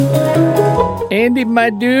Andy, my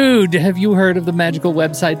dude, have you heard of the magical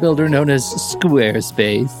website builder known as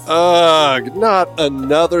Squarespace? Ugh, not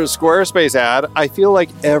another Squarespace ad. I feel like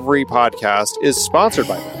every podcast is sponsored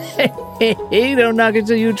by them. Hey, don't knock it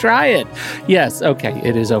till you try it. Yes, okay,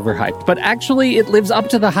 it is overhyped, but actually it lives up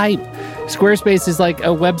to the hype. Squarespace is like a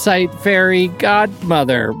website fairy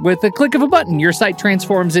godmother. With a click of a button, your site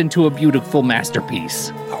transforms into a beautiful masterpiece.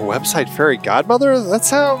 A website fairy godmother? That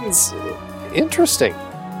sounds interesting.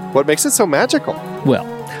 What makes it so magical? Well,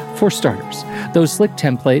 for starters, those slick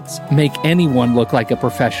templates make anyone look like a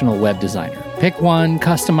professional web designer. Pick one,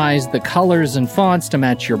 customize the colors and fonts to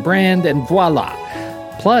match your brand, and voila.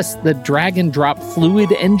 Plus, the drag-and-drop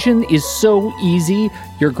Fluid engine is so easy,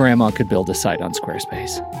 your grandma could build a site on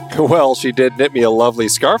Squarespace. Well, she did knit me a lovely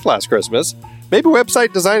scarf last Christmas. Maybe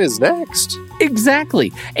website design is next.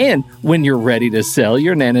 Exactly. And when you're ready to sell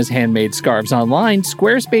your Nana's handmade scarves online,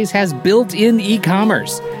 Squarespace has built-in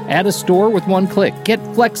e-commerce. Add a store with one click. Get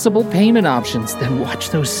flexible payment options. Then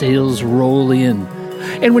watch those sales roll in.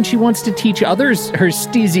 And when she wants to teach others her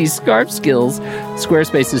steezy scarf skills,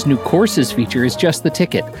 Squarespace's new courses feature is just the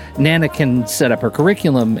ticket. Nana can set up her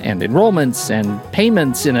curriculum and enrollments and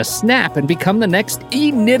payments in a snap and become the next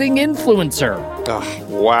e-knitting influencer. Oh,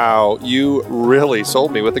 wow, you really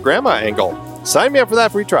sold me with the grandma angle. Sign me up for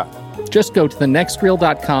that free trial. Just go to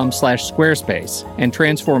thenextreel.com/Squarespace and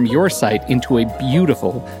transform your site into a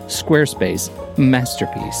beautiful Squarespace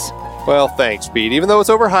masterpiece. Well, thanks, Pete. Even though it's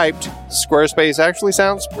overhyped, Squarespace actually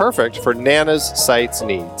sounds perfect for Nana's site's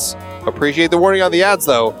needs. Appreciate the warning on the ads,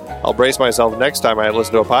 though. I'll brace myself next time I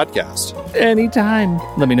listen to a podcast. Anytime.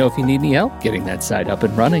 Let me know if you need any help getting that site up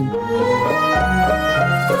and running.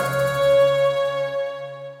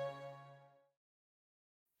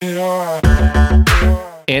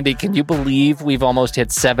 Andy, can you believe we've almost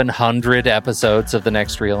hit 700 episodes of The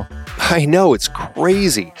Next Reel? I know, it's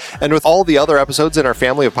crazy. And with all the other episodes in our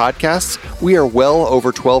family of podcasts, we are well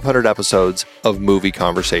over 1,200 episodes of movie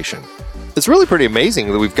conversation. It's really pretty amazing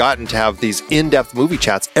that we've gotten to have these in-depth movie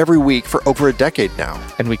chats every week for over a decade now.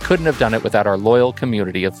 And we couldn't have done it without our loyal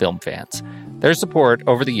community of film fans. Their support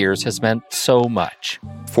over the years has meant so much.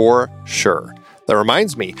 For sure. That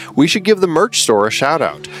reminds me, we should give the merch store a shout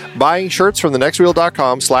out. Buying shirts from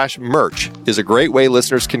thenextreel.com/merch is a great way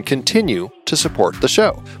listeners can continue to support the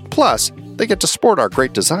show. Plus, they get to sport our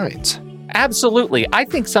great designs. Absolutely. I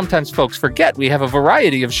think sometimes folks forget we have a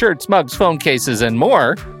variety of shirts, mugs, phone cases, and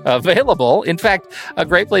more available. In fact, a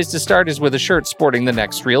great place to start is with a shirt sporting the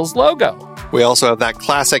Next Reel's logo. We also have that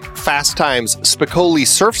classic Fast Times Spicoli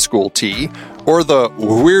Surf School tee, or the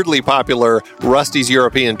weirdly popular Rusty's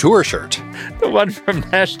European Tour shirt. The one from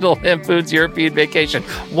National Lampoon's European Vacation.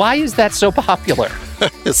 Why is that so popular?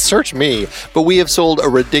 Search me, but we have sold a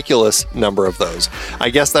ridiculous number of those.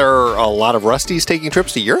 I guess there are a lot of Rustys taking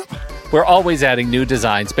trips to Europe? We're always adding new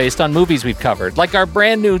designs based on movies we've covered, like our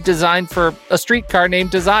brand new design for a streetcar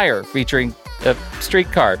named Desire, featuring a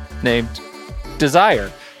streetcar named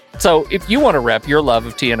Desire. So if you want to rep your love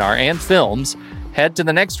of TNR and films, head to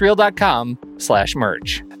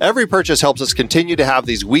thenextreel.com/merch. Every purchase helps us continue to have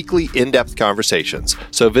these weekly in-depth conversations.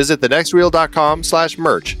 So visit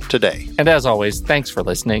thenextreel.com/merch today. And as always, thanks for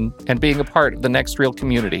listening and being a part of the Next Reel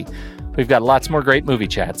community. We've got lots more great movie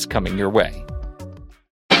chats coming your way.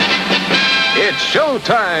 It's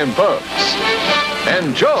showtime, folks.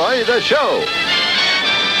 Enjoy the show.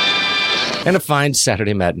 And a fine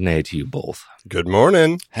Saturday matinee to you both. Good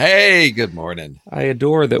morning. Hey, good morning. I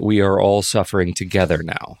adore that we are all suffering together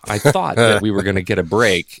now. I thought that we were going to get a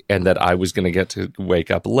break and that I was going to get to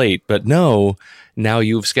wake up late, but no, now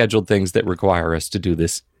you've scheduled things that require us to do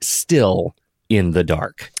this still in the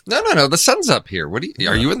dark. No. The sun's up here.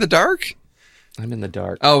 Are you in the dark? I'm in the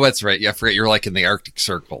dark. Oh, that's right. Yeah, I forget you're like in the Arctic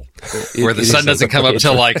Circle, where the sun doesn't come up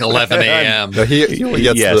till like 11 a.m. No, he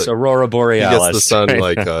gets Aurora Borealis. He gets the sun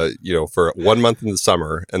for 1 month in the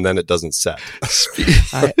summer, and then it doesn't set.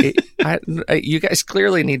 You guys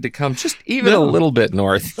clearly need to come just even a little bit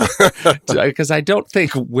north, because I don't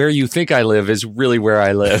think where you think I live is really where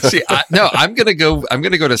I live. See, I'm gonna go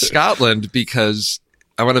to Scotland because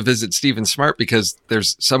I want to visit Stephen Smart, because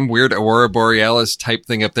there's some weird Aurora Borealis type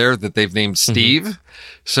thing up there that they've named Steve. Mm-hmm.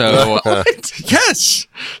 So, yes.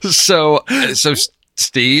 So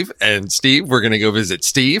Steve, we're going to go visit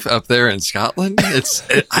Steve up there in Scotland.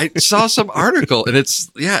 I saw some article, and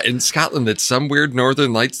in Scotland, it's some weird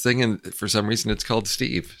Northern Lights thing, and for some reason it's called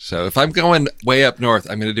Steve. So if I'm going way up north,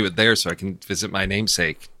 I'm going to do it there so I can visit my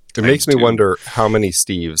namesake. It makes me wonder how many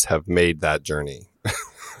Steves have made that journey.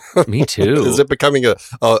 Me too. Is it becoming a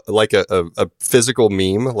physical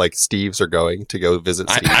meme? Like Steves are going to go visit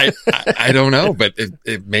Steve? I don't know, but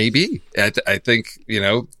it may be. I think,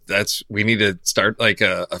 we need to start like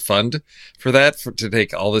a fund for that to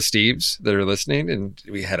take all the Steves that are listening, and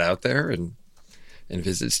we head out there and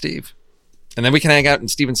visit Steve. And then we can hang out in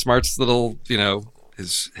Stephen Smart's little,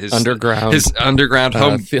 his underground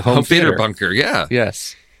home theater bunker. Yeah.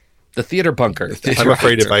 Yes. The theater bunker. I'm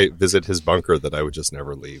afraid if I visit his bunker that I would just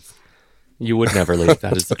never leave. You would never leave.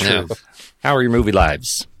 That is the truth. How are your movie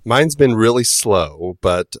lives? Mine's been really slow,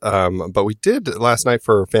 but we did last night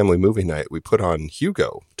for family movie night. We put on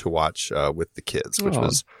Hugo to watch with the kids, which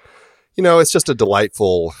was, it's just a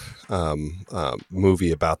delightful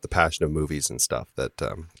movie about the passion of movies and stuff that.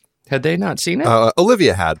 Had they not seen it?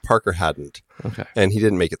 Olivia had. Parker hadn't. Okay. And he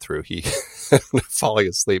didn't make it through. He falling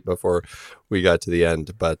asleep before we got to the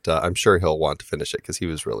end, but I'm sure he'll want to finish it because he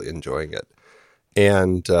was really enjoying it.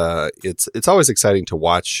 And it's always exciting to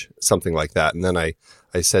watch something like that. And then I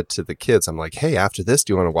said to the kids, I'm like, hey, after this,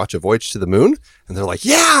 do you want to watch A Voyage to the Moon? And they're like,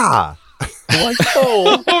 yeah! I'm like,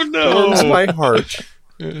 oh no. Warms my heart.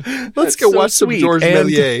 Let's go watch some Georges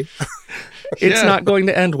Méliès. It's not going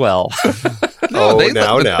to end well. No,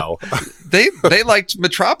 now. They liked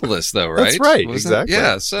Metropolis, though, right? That's right, exactly.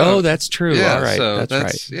 Yeah. So, that's true. Yeah, all right. So that's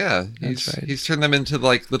right. Yeah, he's turned them into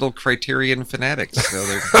like little Criterion fanatics. So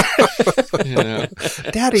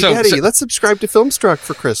Daddy, let's subscribe to Filmstruck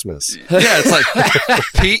for Christmas. Yeah, it's like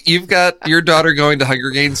Pete, you've got your daughter going to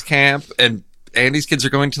Hunger Games camp, and Andy's kids are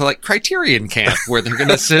going to like Criterion camp where they're going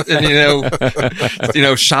to sit and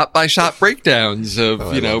shot by shot breakdowns of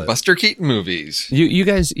Buster Keaton movies. You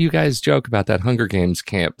guys joke about that Hunger Games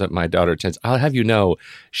camp that my daughter attends. I'll have you know,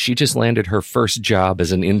 she just landed her first job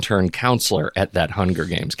as an intern counselor at that Hunger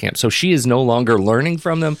Games camp. So she is no longer learning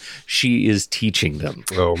from them; she is teaching them.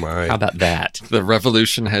 Oh my! How about that? The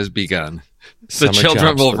revolution has begun. The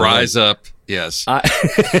children will rise up. Yes.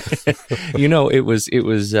 It was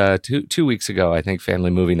 2 weeks ago, I think, family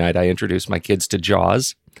movie night. I introduced my kids to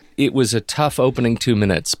Jaws. It was a tough opening 2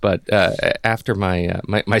 minutes, but after my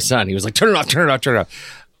son, he was like, turn it off.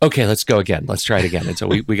 Okay, let's go again. Let's try it again. And so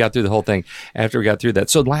we got through the whole thing. After we got through that,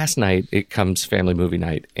 so last night it comes family movie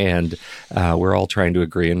night, and we're all trying to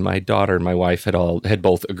agree. And my daughter and my wife had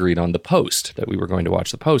both agreed on The Post, that we were going to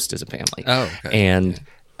watch The Post as a family. Oh, okay. And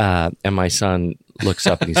my son looks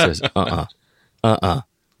up and he says,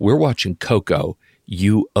 we're watching Coco.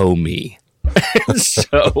 You owe me.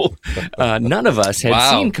 So none of us had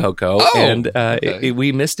seen Coco, and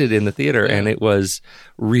we missed it in the theater, and it was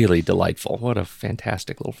really delightful. What a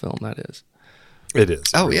fantastic little film that is. It is.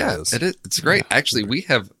 Oh, yeah. It is. It's great. Actually, we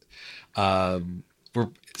have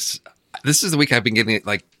this is the week I've been getting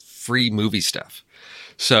like free movie stuff.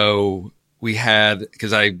 So we had,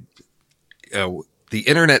 because the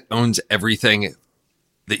internet owns everything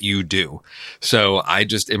that you do. So I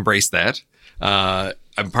just embrace that.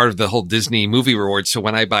 I'm part of the whole Disney movie rewards. So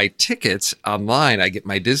when I buy tickets online, I get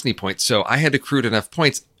my Disney points. So I had accrued enough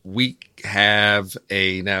points. We have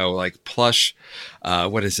a now like plush,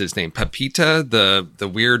 what is his name? Pepita, the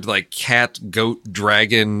weird like cat, goat,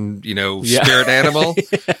 dragon, spirit animal.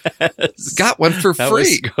 Yes. Got one for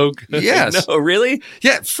free. So good. Yes. No, really?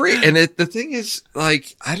 Yeah, free. And the thing is,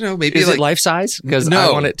 like, I don't know, maybe is like it life size? Because no.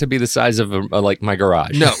 I want it to be the size of like my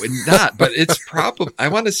garage. No, not. But it's probably, I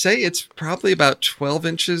want to say it's probably about 12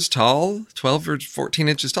 inches tall, 12 or 14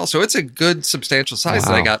 inches tall. So it's a good substantial size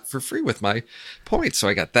that I got for free with my points. So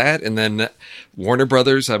I got that. And then Warner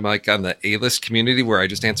Brothers, I'm like on the A-list community where I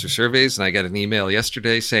just answer surveys, and I got an email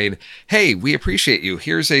yesterday saying, hey, we appreciate you.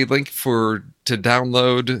 Here's a link to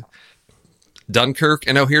download Dunkirk,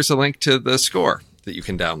 and here's a link to the score that you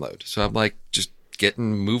can download. So I'm like just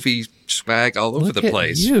getting movie swag all over the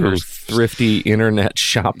place. You thrifty internet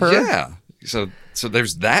shopper. Yeah. So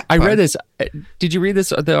there's that. I read this. Did you read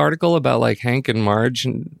the article about like Hank and Marge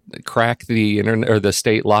and crack the internet or the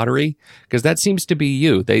state lottery? Because that seems to be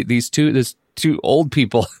you. These two old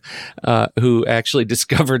people who actually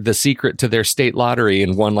discovered the secret to their state lottery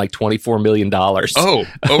and won like $24 million. Oh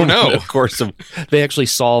no! Of course, they actually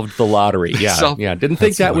solved the lottery. Yeah, yeah. Didn't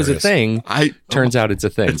think that was a thing. Turns out it's a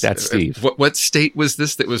thing. That's Steve. What state was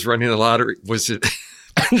this that was running a lottery? Was it?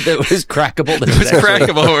 That was crackable. It was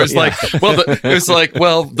crackable. It was like,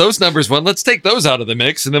 well, those numbers won. Let's take those out of the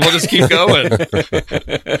mix, and then we'll just keep going.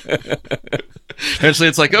 Eventually,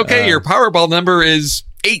 it's like, okay, your Powerball number is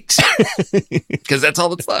 8, because that's all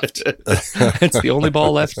that's left. It's the only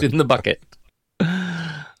ball left in the bucket.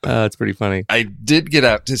 It's pretty funny. I did get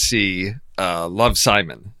out to see Love,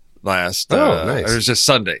 Simon last. Nice. It was just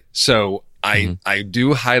Sunday. So I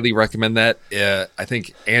do highly recommend that. I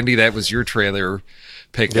think, Andy, that was your trailer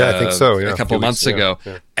pick I think so, a couple months ago.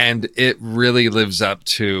 Yeah. And it really lives up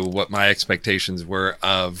to what my expectations were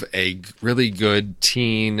of a really good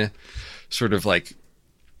teen sort of like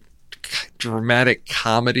dramatic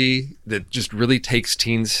comedy that just really takes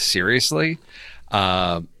teens seriously.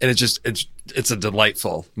 And it's a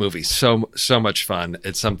delightful movie. So much fun.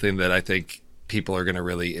 It's something that I think people are going to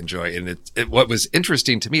really enjoy. And what was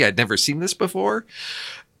interesting to me, I'd never seen this before.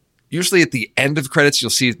 Usually at the end of credits,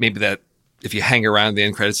 you'll see maybe that if you hang around the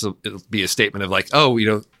end credits, it'll be a statement of like,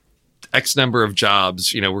 oh, X number of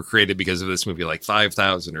jobs, were created because of this movie, like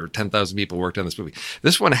 5,000 or 10,000 people worked on this movie.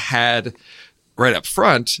 This one had right up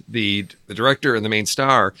front, the director and the main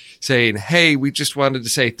star saying, hey, we just wanted to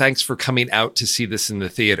say thanks for coming out to see this in the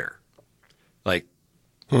theater. Like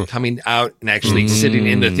coming out and actually sitting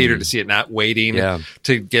in the theater to see it, not waiting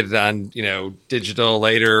to get it on, digital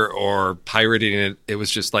later or pirating it. It was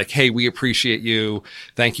just like, hey, we appreciate you.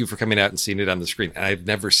 Thank you for coming out and seeing it on the screen. And I've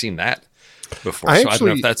never seen that before. I don't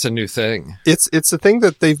know if that's a new thing. It's a thing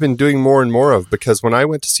that they've been doing more and more of, because when I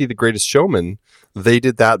went to see The Greatest Showman, they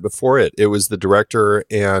did that before it. It was the director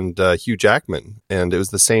and Hugh Jackman, and it was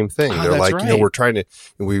the same thing. They're like, right.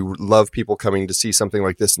 We love people coming to see something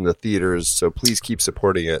like this in the theaters, so please keep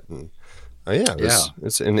supporting it. And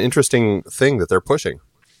it's an interesting thing that they're pushing.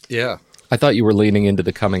 Yeah. I thought you were leaning into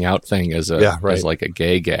the coming out thing as as like a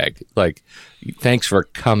gay gag. Like, thanks for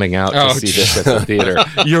coming out to see this at the theater.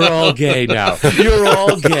 You're all gay now. You're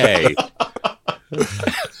all gay.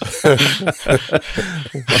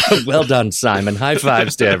 Well done, Simon. High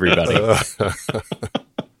fives to everybody.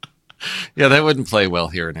 Yeah, that wouldn't play well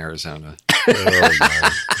here in Arizona.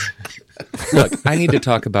 Look, I need to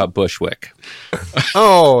talk about Bushwick.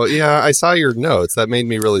 Oh, yeah, I saw your notes. That made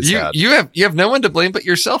me really sad. You have no one to blame but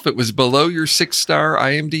yourself. It was below your 6-star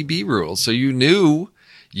IMDb rule, so you knew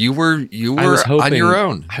you were on your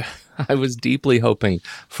own. I was deeply hoping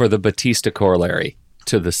for the Batista corollary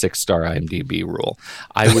to the 6-star IMDb rule.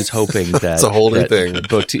 I was hoping that it's a whole new thing.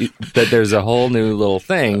 That there's a whole new little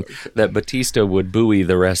thing that Batista would buoy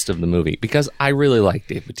the rest of the movie, because I really like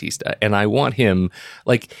Dave Bautista and I want him,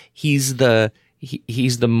 like, he's the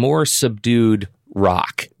more subdued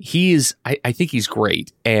Rock. I think he's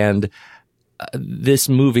great, and this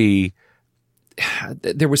movie,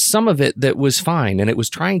 there was some of it that was fine, and it was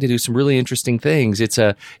trying to do some really interesting things. It's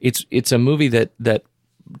a movie that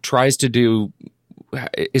tries to do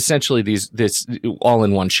essentially this all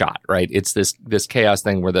in one shot, right? It's this chaos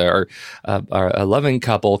thing where a loving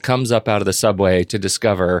couple comes up out of the subway to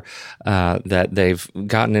discover that they've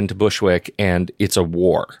gotten into Bushwick and it's a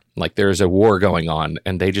war. Like, there's a war going on,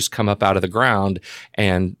 and they just come up out of the ground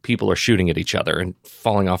and people are shooting at each other and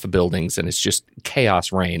falling off of buildings, and it's just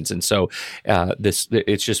chaos reigns. And so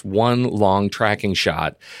it's just one long tracking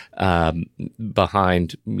shot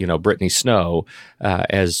behind Brittany Snow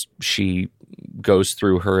as she goes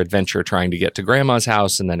through her adventure trying to get to grandma's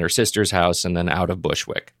house and then her sister's house and then out of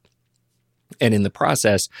Bushwick. And in the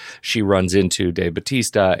process, she runs into Dave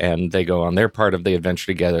Bautista, and they go on their part of the adventure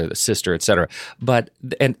together, the sister, etc. But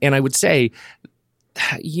and I would say,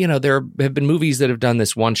 there have been movies that have done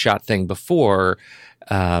this one-shot thing before,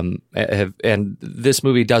 and this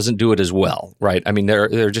movie doesn't do it as well, right? I mean, there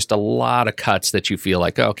are just a lot of cuts that you feel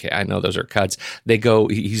like, okay, I know those are cuts. He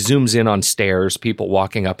zooms in on stairs, people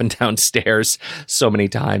walking up and down stairs so many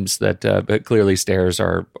times that clearly stairs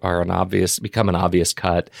become an obvious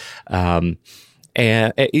cut.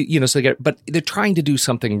 And but they're trying to do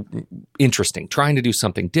something interesting, trying to do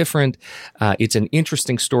something different. It's an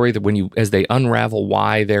interesting story that as they unravel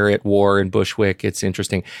why they're at war in Bushwick, it's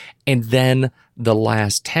interesting. And then the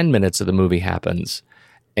last 10 minutes of the movie happens,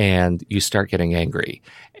 and you start getting angry,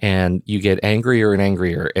 and you get angrier and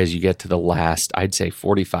angrier as you get to the last, I'd say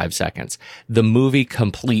 45 seconds. The movie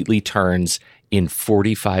completely turns in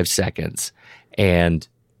 45 seconds, and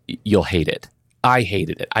you'll hate it. I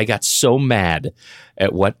hated it. I got so mad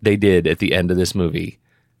at what they did at the end of this movie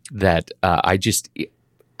that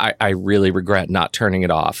I really regret not turning it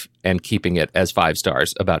off and keeping it as 5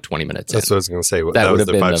 stars about 20 minutes That's in. what I was going to say. That was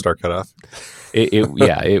the 5-star cutoff?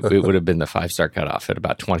 It would have been the 5-star cutoff at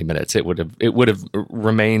about 20 minutes. It would have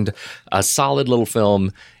remained a solid little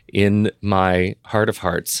film in my heart of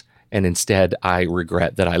hearts. And instead, I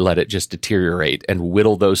regret that I let it just deteriorate and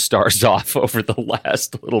whittle those stars off over the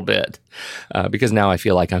last little bit, because now I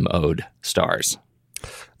feel like I'm owed stars.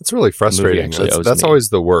 It's really frustrating. That's always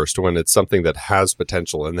the worst, when it's something that has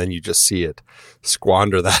potential and then you just see it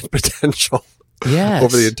squander that potential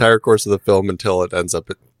over the entire course of the film until it ends up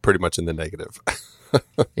pretty much in the negative.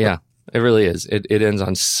 Yeah, it really is. It ends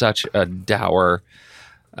on such a dour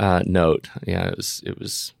note. Yeah,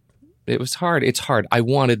 it was hard. It's hard. I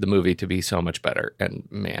wanted the movie to be so much better, and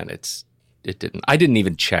man, it didn't. I didn't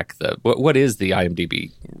even check what is the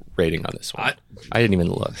IMDb rating on this one. I didn't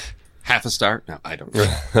even look. Half a star? No, I don't know.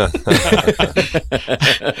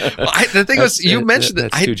 The thing was, you mentioned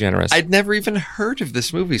that that's too generous. I'd never even heard of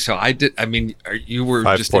this movie, so I did. I mean, you were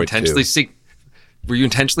just 5.2. intentionally Were you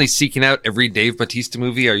intentionally seeking out every Dave Bautista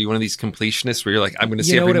movie? Are you one of these completionists where you're like, I'm going to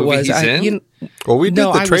see every movie he's in? Well, we did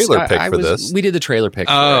the trailer pick for this. We did the trailer pick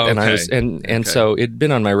for it, and okay. and so it'd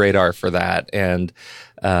been on my radar for that, and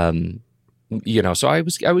so I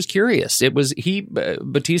was curious. It was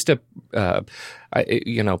Bautista,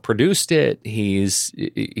 produced it.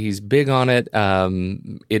 He's big on it.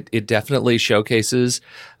 It definitely showcases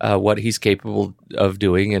what he's capable of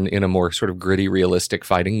doing in a more sort of gritty, realistic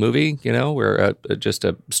fighting movie. Where just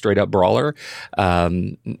a straight up brawler.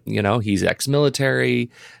 He's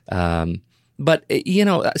ex-military, but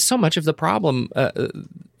so much of the problem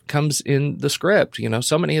comes in the script.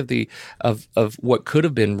 So many of what could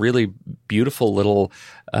have been really beautiful little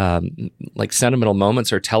like sentimental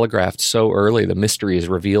moments are telegraphed so early. The mystery is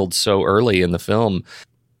revealed so early in the film.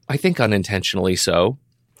 I think unintentionally so.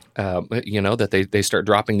 That they start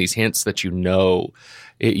dropping these hints that you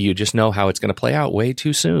just know how it's going to play out way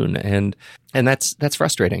too soon, and that's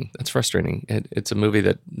frustrating. That's frustrating. It's a movie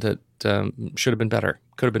that should have been better.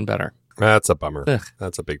 Could have been better. That's a bummer. Ugh.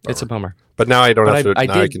 That's a big bummer. It's a bummer. But now I don't have to.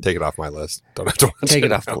 I I can take it off my list. Don't have to watch take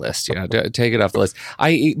it off now. the list. Take it off the list.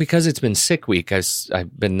 Because it's been sick week.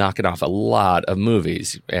 I've been knocking off a lot of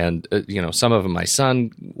movies, and some of them my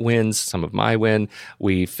son wins, some of my win.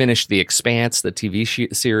 We finished The Expanse, the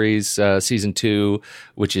TV series, season 2,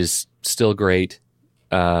 which is still great.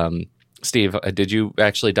 Steve, did you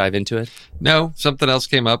actually dive into it? No, something else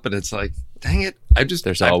came up, and it's like, dang it!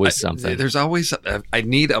 There's always something. There's always. I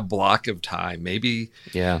need a block of time. Maybe.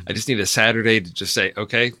 Yeah. I just need a Saturday to just say,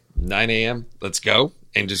 okay, 9 a.m. Let's go,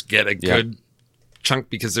 and just get a good chunk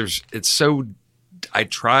because it's so. I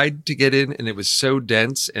tried to get in, and it was so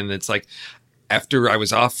dense, and it's like after I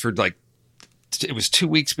was off for like. It was 2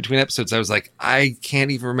 weeks between episodes. I was like, I can't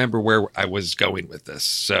even remember where I was going with this.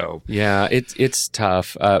 So yeah, it's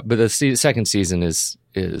tough. But the second season is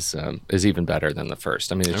even better than the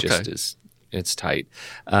first. I mean, it's tight.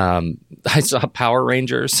 I saw Power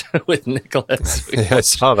Rangers with Nicholas. Yeah, I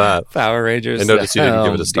saw that. Power Rangers. I noticed you didn't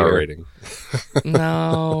give it a star rating.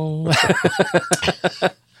 No.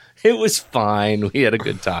 It was fine. We had a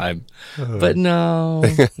good time. But no.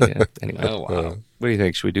 Yeah. Anyway. Oh, wow. What do you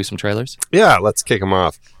think? Should we do some trailers? Yeah, let's kick them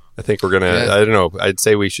off. I think we're going to, I don't know, I'd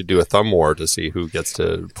say we should do a thumb war to see who gets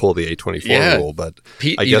to pull the A24 rule. But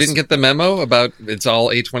Pete, I you guess, didn't get the memo about it's all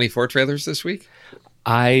A24 trailers this week?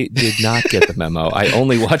 I did not get the memo. I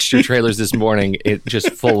only watched your trailers this morning. It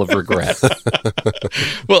just full of regret.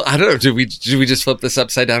 Well, I don't know. Do we just flip this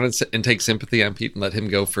upside down and take sympathy on Pete and let him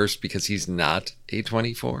go first because he's not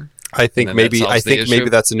A24? I think maybe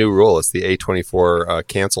that's a new rule. It's the A24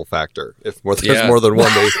 cancel factor. If there's more than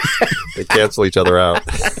one, they cancel each other out.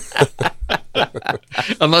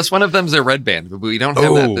 Unless one of them's a red band, but we don't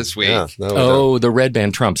have that this week. Yeah, no, the red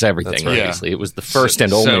band trumps everything. Right. Obviously, it was the first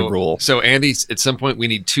and only rule. So, Andy, at some point, we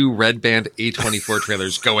need 2 red band A24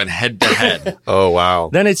 trailers going head to head. Oh wow!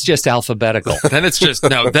 Then it's just alphabetical. Then it's just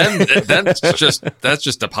that's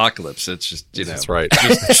just apocalypse. It's just That's right.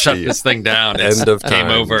 Just shut this thing down. End of game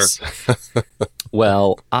over.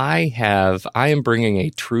 Well, I am bringing a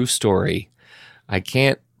true story. I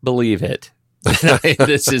can't believe it.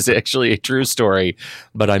 This is actually a true story,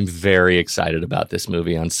 but I'm very excited about this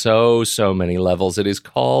movie on so many levels. It is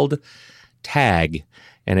called Tag,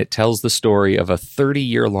 and it tells the story of a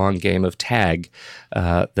 30-year-long game of tag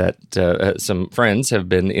that some friends have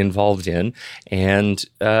been involved in, and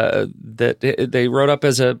that they wrote up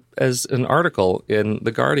as an article in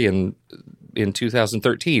The Guardian in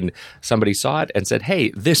 2013. Somebody saw it and said,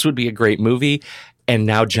 hey, this would be a great movie, and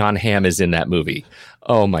now John Hamm is in that movie.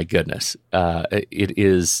 Oh, my goodness. It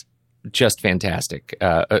is just fantastic.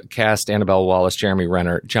 Cast Annabelle Wallis, Jeremy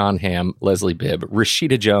Renner, John Hamm, Leslie Bibb,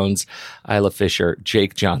 Rashida Jones, Isla Fisher,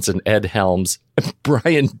 Jake Johnson, Ed Helms,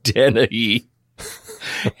 Brian Dennehy,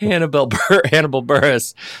 Hannibal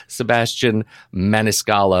Buress, Sebastian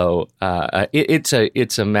Maniscalco.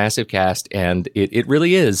 It's a massive cast, and it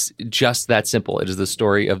really is just that simple. It is the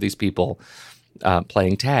story of these people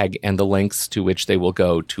playing tag and the lengths to which they will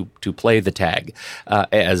go to play the tag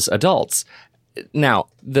as adults. Now,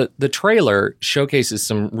 the trailer showcases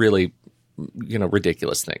some really,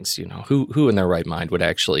 ridiculous things. Who in their right mind would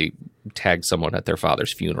actually tag someone at their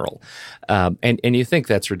father's funeral. And you think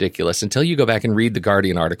that's ridiculous until you go back and read the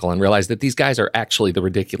Guardian article and realize that these guys are actually the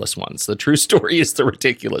ridiculous ones. The true story is the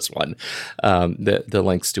ridiculous one. The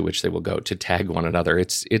lengths to which they will go to tag one another.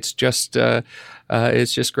 It's just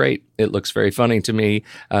great. It looks very funny to me.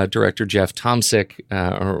 Director Jeff Tomsic,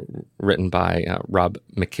 written by Rob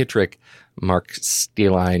McKittrick, Mark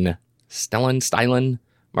Steilen.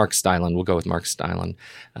 Mark Steilen. We'll go with Mark Steilen.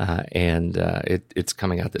 And it's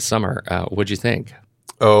coming out this summer. What'd you think?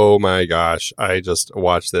 Oh my gosh. I just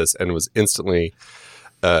watched this and was instantly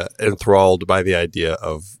enthralled by the idea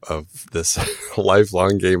of this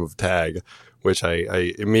lifelong game of tag, which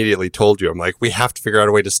I immediately told you. I'm like, we have to figure out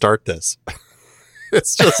a way to start this.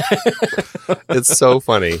 It's just, it's so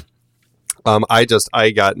funny. I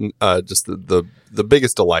got just the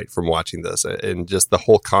biggest delight from watching this, and just the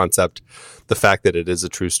whole concept, the fact that it is a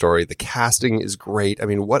true story. The casting is great. I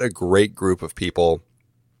mean, what a great group of people.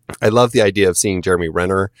 I love the idea of seeing Jeremy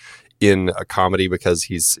Renner in a comedy because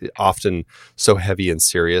he's often so heavy and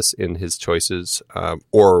serious in his choices,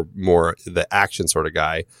 or more the action sort of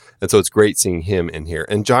guy. And so it's great seeing him in here.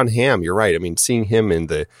 And John Hamm, you're right. I mean, seeing him in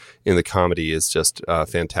the comedy is just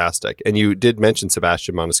fantastic. And you did mention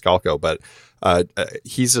Sebastian Maniscalco, but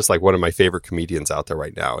he's just like one of my favorite comedians out there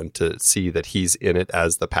right now. And to see that he's in it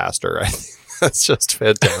as the pastor, I think that's just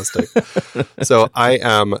fantastic. So I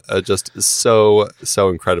am just so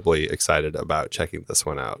incredibly excited about checking this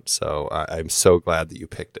one out. So I'm so glad that you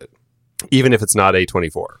picked it, even if it's not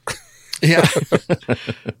A24. Yeah.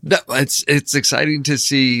 No, it's exciting to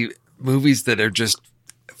see movies that are just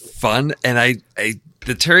fun. And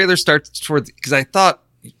the trailer starts because I thought,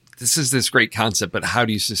 this is this great concept, but how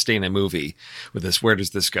do you sustain a movie with this? Where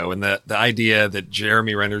does this go? And the idea that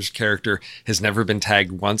Jeremy Renner's character has never been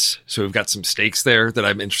tagged once. So we've got some stakes there that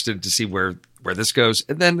I'm interested to see where this goes.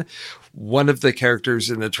 And then one of the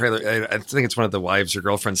characters in the trailer, I think it's one of the wives or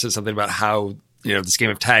girlfriends, says something about how, this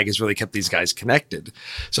game of tag has really kept these guys connected.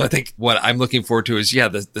 So I think what I'm looking forward to is,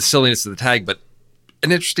 the silliness of the tag, but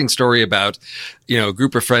an interesting story about, a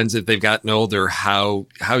group of friends, if they've gotten older, how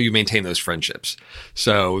you maintain those friendships.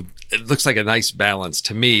 So it looks like a nice balance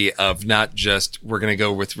to me of not just, we're going to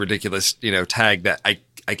go with ridiculous, tag that I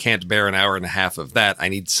can't bear an hour and a half of that. I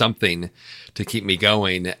need something to keep me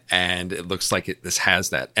going. And it looks like this has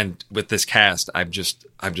that. And with this cast, I'm just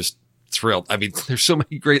thrilled. I mean, there's so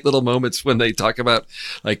many great little moments when they talk about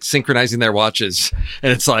like synchronizing their watches,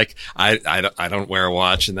 and it's like I don't wear a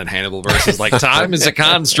watch, and then Hannibal Buress is like, time is a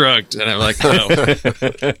construct, and I'm like, oh,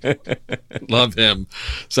 love him.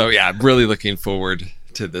 So yeah, I'm really looking forward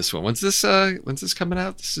to this one. When's this coming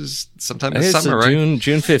out? This is sometime this summer, right?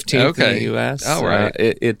 June 15th okay. in the U.S. Oh, right.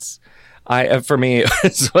 For me,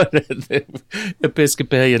 it's what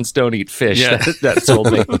Episcopalians don't eat fish. Yeah. That sold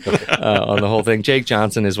me on the whole thing. Jake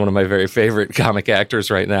Johnson is one of my very favorite comic actors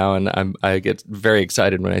right now, and I get very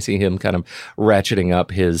excited when I see him kind of ratcheting up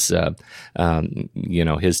his,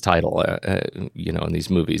 his title, in these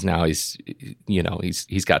movies. Now he's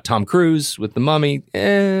got Tom Cruise with The Mummy.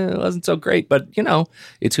 It wasn't so great, but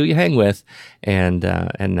it's who you hang with, and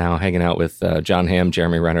now hanging out with John Hamm,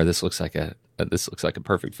 Jeremy Renner. This looks like a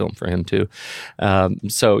perfect film for him too.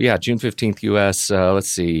 So yeah, June 15th, US. Let's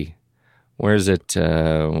see, where's it?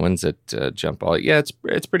 When's it jump all? Yeah,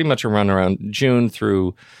 it's pretty much a run around June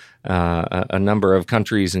through a number of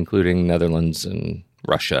countries, including Netherlands and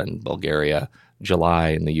Russia and Bulgaria. July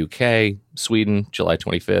in the UK, Sweden, July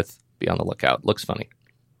 25th. Be on the lookout. Looks funny.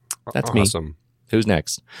 That's awesome. Me. Who's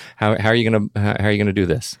next? How are you gonna do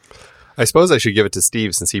this? I suppose I should give it to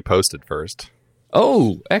Steve since he posted first.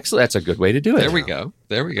 Oh, excellent. That's a good way to do it.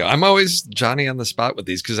 There we go. I'm always Johnny on the spot with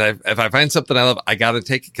these because if I find something I love, I got to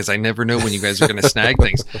take it because I never know when you guys are going to snag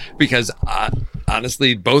things. Because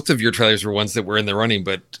honestly, both of your trailers were ones that were in the running,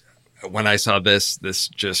 but when I saw this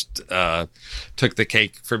just took the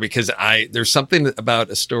cake for me because there's something about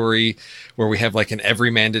a story where we have like an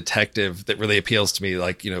everyman detective that really appeals to me,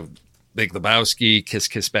 like, Big Lebowski, Kiss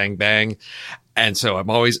Kiss Bang Bang. And so I'm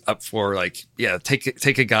always up for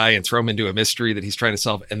take a guy and throw him into a mystery that he's trying to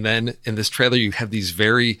solve. And then in this trailer, you have these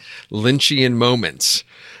very Lynchian moments.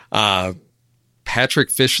 Patrick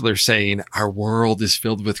Fischler saying, our world is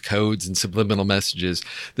filled with codes and subliminal messages.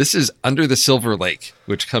 This is Under the Silver Lake,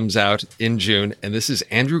 which comes out in June. And this is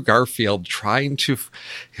Andrew Garfield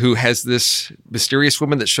who has this mysterious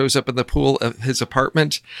woman that shows up in the pool of his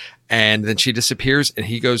apartment. And then she disappears and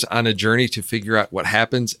he goes on a journey to figure out what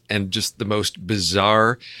happens and just the most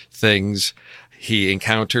bizarre things he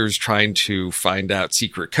encounters trying to find out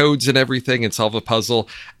secret codes and everything and solve a puzzle.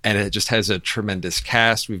 And it just has a tremendous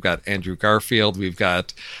cast. We've got Andrew Garfield. We've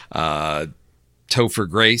got Topher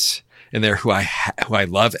Grace in there who I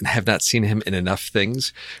love and have not seen him in enough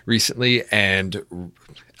things recently. And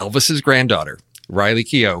Elvis's granddaughter, Riley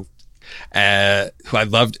Keough, who I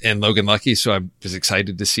loved in Logan Lucky. So I was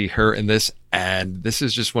excited to see her in this. And this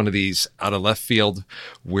is just one of these out of left field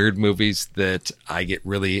weird movies that I get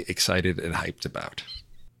really excited and hyped about.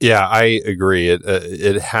 Yeah, I agree.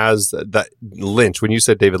 It has that Lynch. When you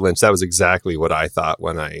said David Lynch, that was exactly what I thought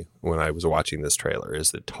when I was watching this trailer.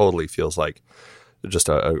 Is it totally feels like just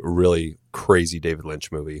a really crazy David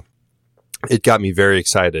Lynch movie. It got me very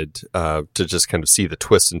excited to just kind of see the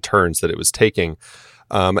twists and turns that it was taking.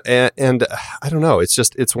 And I don't know.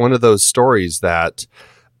 It's one of those stories that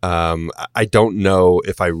I don't know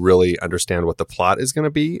if I really understand what the plot is going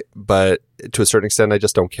to be, but to a certain extent, I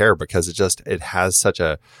just don't care because it has such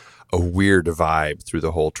a weird vibe through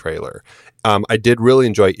the whole trailer. I did really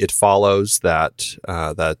enjoy It Follows that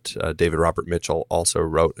David Robert Mitchell also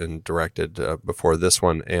wrote and directed before this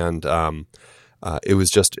one. And it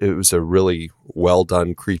was a really well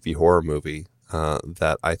done, creepy horror movie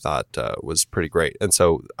that I thought was pretty great. And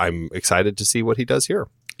so I'm excited to see what he does here.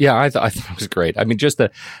 Yeah, I thought it was great. I mean, just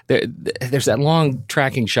there's that long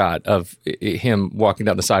tracking shot of him walking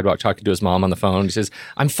down the sidewalk talking to his mom on the phone. He says,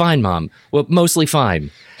 "I'm fine, Mom." Well, mostly fine.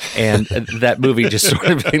 And that movie just sort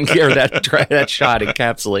of, or that shot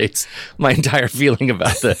encapsulates my entire feeling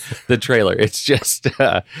about the trailer. It's just,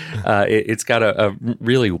 it's got a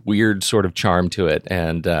really weird sort of charm to it.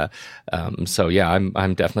 And so, yeah,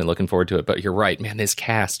 I'm definitely looking forward to it. But you're right, man, this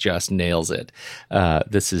cast just nails it.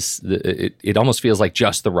 It almost feels like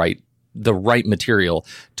just the right material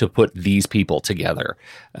to put these people together.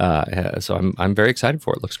 So I'm very excited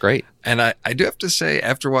for it. It looks great. And I do have to say,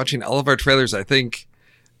 after watching all of our trailers, I think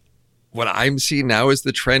what I'm seeing now is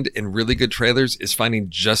the trend in really good trailers is finding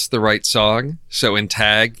just the right song. So in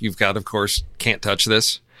Tag, you've got, of course, Can't Touch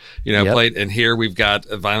This, Yep. played. And here we've got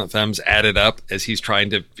Violent Femmes added up as he's trying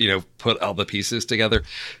to, put all the pieces together.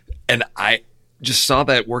 And I just saw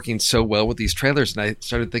that working so well with these trailers. And I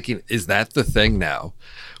started thinking, is that the thing now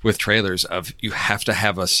with trailers of you have to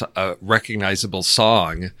have a recognizable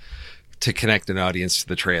song to connect an audience to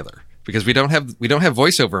the trailer? Because we don't have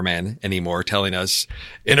voiceover man anymore telling us,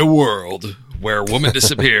 in a world where a woman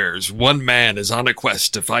disappears, one man is on a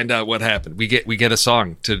quest to find out what happened. We get a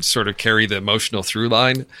song to sort of carry the emotional through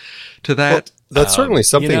line to that. Well, that's certainly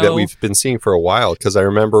something that we've been seeing for a while. Because I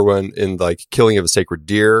remember when in like Killing of a Sacred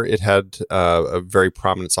Deer, it had a very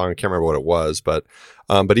prominent song. I can't remember what it was, but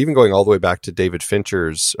even going all the way back to David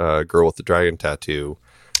Fincher's Girl with the Dragon Tattoo.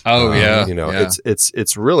 Oh yeah,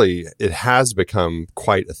 it's really, it has become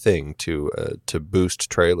quite a thing to boost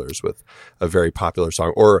trailers with a very popular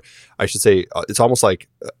song, or I should say, it's almost like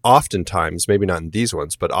oftentimes, maybe not in these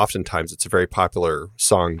ones, but oftentimes it's a very popular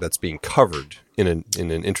song that's being covered in an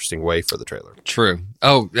interesting way for the trailer. True.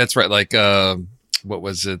 Oh, that's right. Like what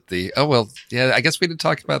was it? I guess we did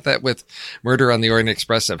talk about that with Murder on the Orient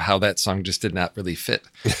Express of how that song just did not really fit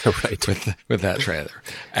right with that trailer.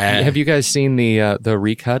 Have you guys seen the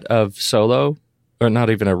recut of Solo? Or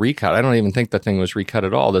not even a recut. I don't even think the thing was recut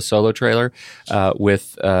at all. The Solo trailer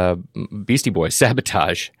with Beastie Boys,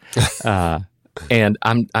 Sabotage. And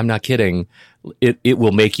I'm not kidding. It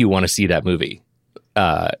will make you want to see that movie.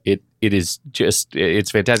 It is just, it's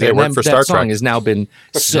fantastic. It worked for Star that song Trek. has now been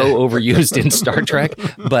so overused in Star Trek,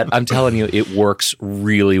 but I'm telling you, it works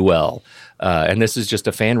really well. And this is just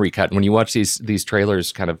a fan recut. When you watch these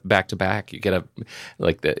trailers kind of back to back, you get I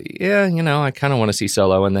kind of want to see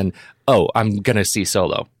Solo, and then, I'm going to see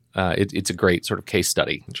Solo. It's a great sort of case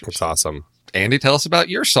study. It's awesome. Andy, tell us about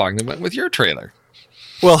your song that went with your trailer.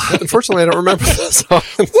 Well, unfortunately, I don't remember the song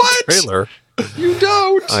in the trailer. You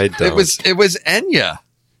don't? I don't. It was Enya.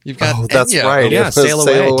 You've got Enya. That's right. Yeah,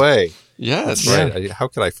 Sail Away. Yes. Right. How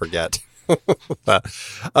could I forget?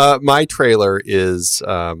 My trailer is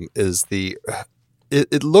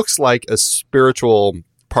it looks like a spiritual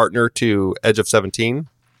partner to Edge of 17,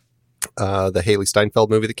 the Haley Steinfeld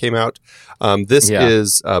movie that came out. This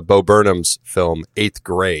is Bo Burnham's film, 8th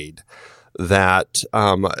Grade, that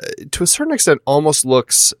to a certain extent almost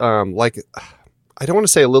looks like, I don't want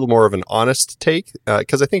to say a little more of an honest take,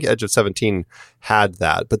 because I think Edge of 17 had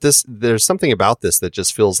that. But there's something about this that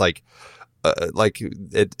just feels like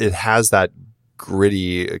it has that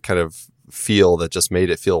gritty kind of feel that just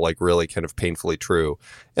made it feel like really kind of painfully true.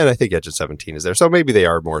 And I think Edge of 17 is there. So maybe they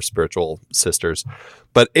are more spiritual sisters.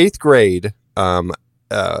 But 8th Grade,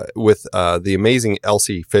 with the amazing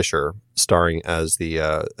Elsie Fisher starring as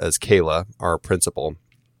Kayla, our principal,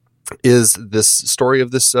 is this story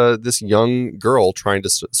of this young girl trying to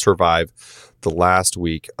survive the last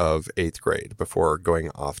week of 8th grade before going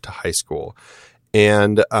off to high school.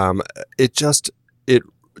 And it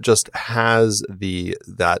just has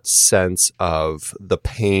that sense of the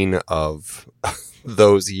pain of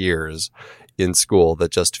those years in school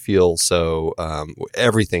that just feels so,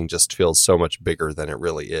 everything just feels so much bigger than it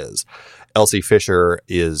really is. Elsie Fisher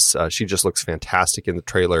she just looks fantastic in the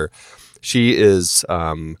trailer. She is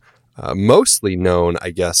mostly known,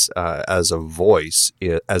 I guess, as a voice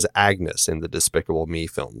as Agnes in the Despicable Me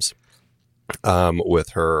films, with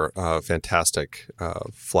her fantastic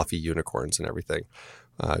fluffy unicorns and everything.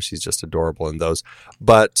 She's just adorable in those.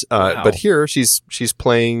 But here she's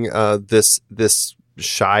playing this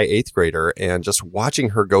shy 8th grader, and just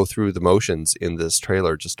watching her go through the motions in this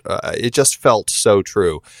trailer, it just felt so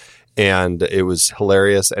true. And it was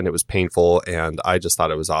hilarious, and it was painful, and I just thought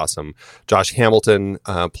it was awesome. Josh Hamilton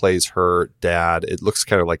plays her dad. It looks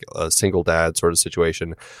kind of like a single dad sort of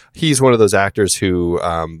situation. He's one of those actors who,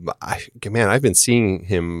 I've been seeing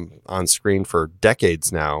him on screen for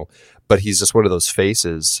decades now, but he's just one of those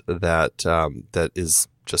faces that is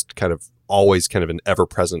just kind of always kind of an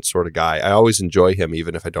ever-present sort of guy. I always enjoy him,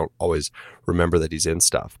 even if I don't always remember that he's in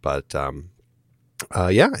stuff. But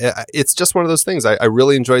it's just one of those things. I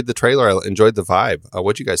really enjoyed the trailer. I enjoyed the vibe.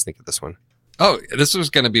 What'd you guys think of this one? Oh, this was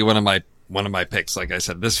going to be one of my picks. Like I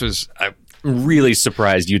said, I'm really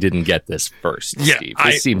surprised you didn't get this first, yeah, Steve.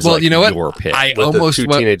 This seems like your pick. I With almost the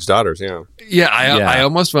two teenage daughters, yeah. Yeah, I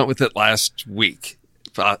almost went with it last week,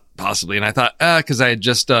 possibly. And I thought, because I had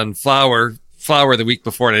just done Flower the week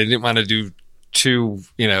before, and I didn't want to do two,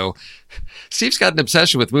 Steve's got an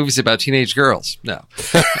obsession with movies about teenage girls. No,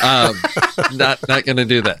 not going to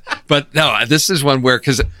do that. But no, this is one where,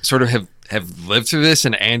 because sort of have lived through this,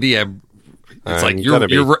 and Andy, it's like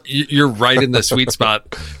you're right in the sweet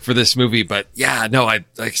spot for this movie. But yeah, no, like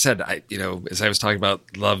I said, as I was talking about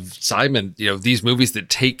Love, Simon, these movies that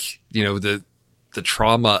take the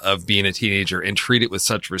trauma of being a teenager and treat it with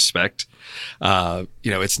such respect.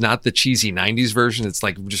 It's not the cheesy 90s version. It's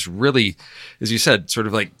like just really, as you said, sort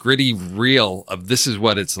of like gritty, real of this is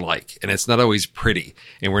what it's like. And it's not always pretty.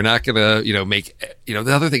 And we're not going to, make, the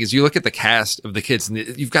other thing is you look at the cast of the kids and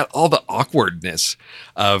you've got all the awkwardness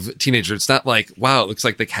of teenager. It's not like, wow, it looks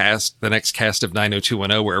like the next cast of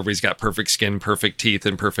 90210 where everybody's got perfect skin, perfect teeth,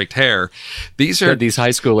 and perfect hair. These high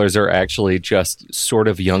schoolers are actually just sort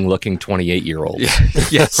of young looking 28-year-olds.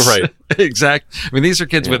 Yes, right. Exactly. I mean, these are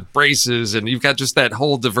kids with braces, and you've got just that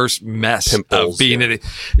whole diverse mess Pimples, of being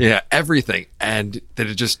everything. And that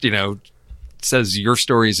it just, says your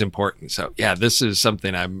story is important. So yeah, this is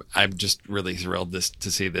something I'm just really thrilled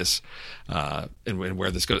to see this, and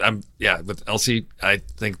where this goes. With Elsie, I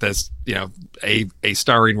think that's, a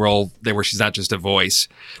starring role there where she's not just a voice,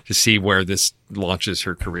 to see where this launches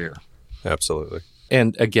her career. Absolutely.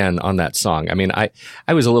 And again, on that song, I mean, I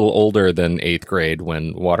was a little older than 8th grade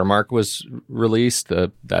when Watermark was released,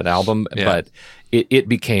 that album, but it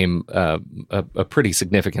became a pretty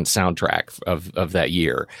significant soundtrack of that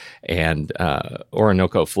year. And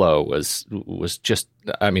Orinoco Flow was just,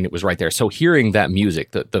 I mean, it was right there. So hearing that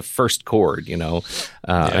music, the first chord, in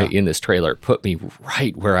this trailer, put me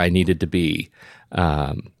right where I needed to be.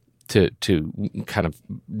 To kind of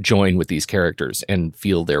join with these characters and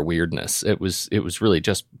feel their weirdness. It was really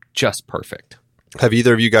just perfect. Have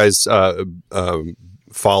either of you guys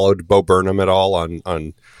followed Bo Burnham at all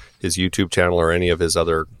on his YouTube channel or any of his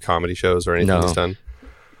other comedy shows or anything he's done?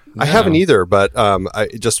 No. I haven't either, but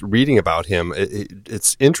just reading about him,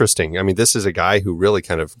 it's interesting. I mean, this is a guy who really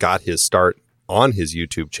kind of got his start on his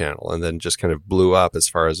YouTube channel and then just kind of blew up as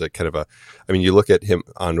far as you look at him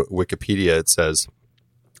on Wikipedia, it says,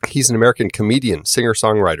 he's an American comedian,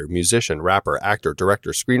 singer-songwriter, musician, rapper, actor, director,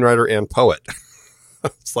 screenwriter, and poet.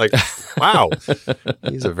 It's like, wow,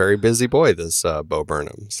 he's a very busy boy, this Bo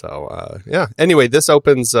Burnham. So, Anyway, this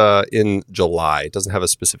opens in July. It doesn't have a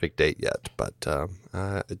specific date yet, but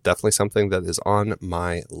definitely something that is on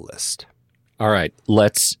my list. All right,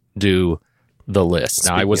 let's do the list.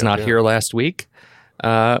 Now, I was not here last week.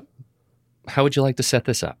 How would you like to set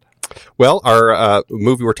this up? Well, our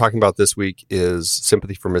movie we're talking about this week is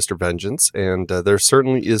Sympathy for Mr. Vengeance, and there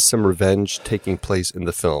certainly is some revenge taking place in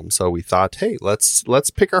the film. So we thought, hey, let's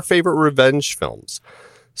pick our favorite revenge films.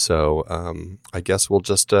 So I guess we'll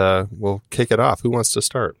just we'll kick it off. Who wants to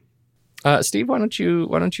start? Steve, why don't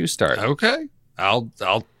you start? Okay, I'll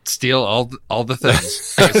steal all the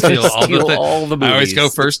things. I steal all the movies. I always go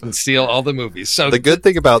first and steal all the movies. So the good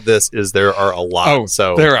thing about this is there are a lot. Oh,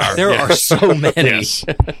 so there are so many. Yes.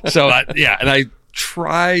 So and I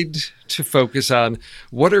tried to focus on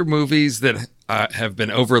what are movies that have been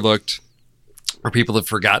overlooked or people have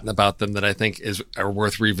forgotten about them that I think are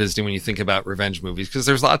worth revisiting when you think about revenge movies, because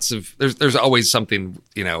there's always something,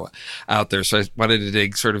 out there. So I wanted to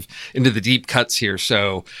dig sort of into the deep cuts here.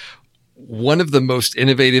 So one of the most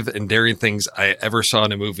innovative and daring things I ever saw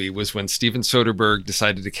in a movie was when Steven Soderbergh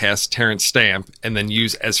decided to cast Terrence Stamp and then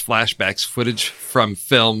use as flashbacks footage from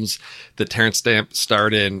films that Terrence Stamp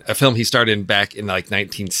starred in, a film he starred in back in like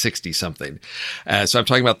 1960 something. So I'm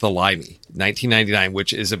talking about The Limey, 1999,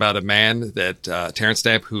 which is about a man that Terrence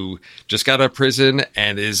Stamp, who just got out of prison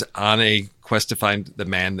and is on a quest to find the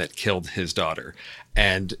man that killed his daughter.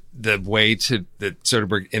 And the way that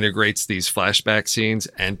Soderbergh integrates these flashback scenes,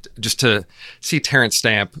 and just to see Terrence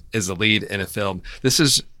Stamp as the lead in a film. This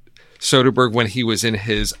is Soderbergh when he was in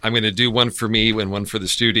his I'm going to do one for me and one for the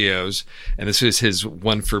studios. And this is his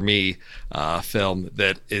one for me film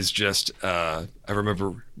that is just, I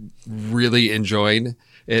remember really enjoying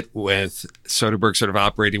it, with Soderbergh sort of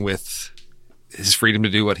operating with his freedom to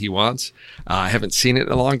do what he wants. I haven't seen it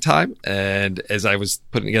in a long time. And as I was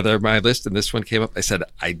putting together my list and this one came up, I said,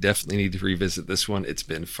 I definitely need to revisit this one. It's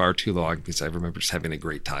been far too long, because I remember just having a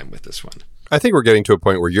great time with this one. I think we're getting to a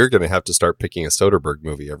point where you're going to have to start picking a Soderbergh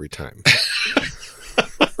movie every time.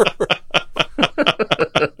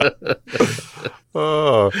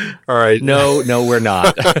 Oh, all right. No, we're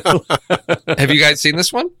not. Have you guys seen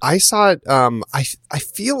this one? I saw it. I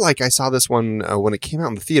feel like I saw this one when it came out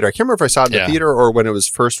in the theater. I can't remember if I saw it in the theater or when it was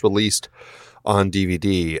first released on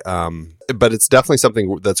DVD. But it's definitely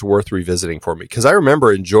something that's worth revisiting for me, because I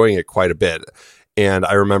remember enjoying it quite a bit. And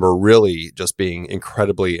I remember really just being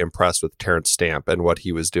incredibly impressed with Terrence Stamp and what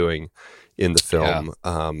he was doing in the film.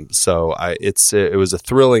 Yeah. It was a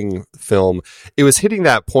thrilling film. It was hitting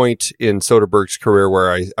that point in Soderbergh's career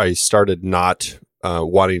where I started not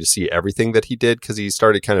wanting to see everything that he did, because he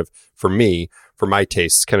started kind of, for my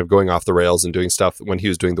tastes, kind of going off the rails and doing stuff when he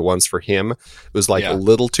was doing the ones for him. It was like a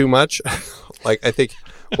little too much. Like, I think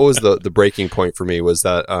what was the breaking point for me was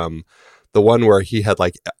that the one where he had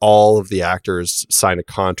like all of the actors sign a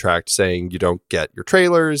contract saying you don't get your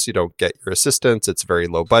trailers, you don't get your assistants, it's very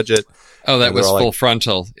low budget. Oh, that was Full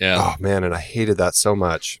Frontal. Yeah. Oh man, and I hated that so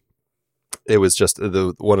much. It was just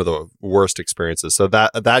one of the worst experiences. So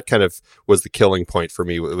that kind of was the killing point for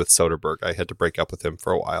me with Soderbergh. I had to break up with him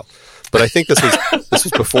for a while, but I think this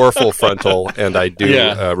was before Full Frontal, and I do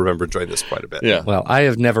remember enjoying this quite a bit. Yeah. Well, I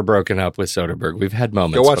have never broken up with Soderbergh. We've had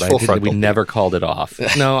moments, but we never called it off.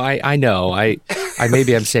 No, I know. I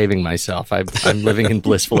maybe I'm saving myself. I'm living in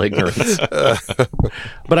blissful ignorance.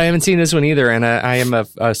 But I haven't seen this one either, and I am a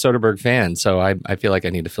Soderbergh fan, so I feel like I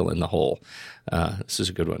need to fill in the hole. This is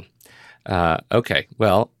a good one. Okay.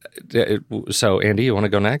 Well, so Andy, you want to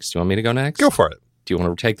go next? Do you want me to go next? Go for it. Do you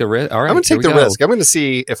want to take the risk? All right. I'm going to take the risk. I'm going to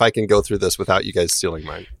see if I can go through this without you guys stealing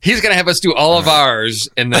mine. He's going to have us do all of ours,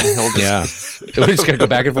 and then he'll just... We're just going to go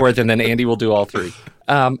back and forth, and then Andy will do all three.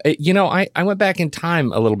 I went back in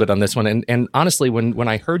time a little bit on this one, and honestly, when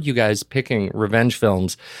I heard you guys picking revenge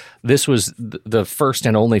films, this was the first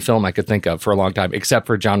and only film I could think of for a long time, except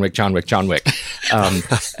for John Wick.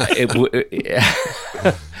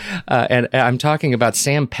 And I'm talking about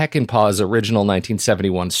Sam Peckinpah's original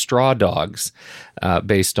 1971 Straw Dogs,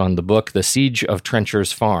 based on the book The Siege of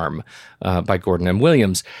Trencher's Farm by Gordon M.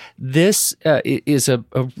 Williams. This is a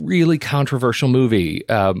really controversial movie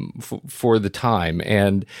for the time,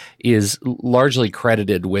 and is largely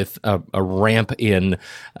credited with a ramp in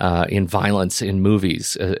violence in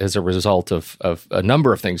movies as a result of a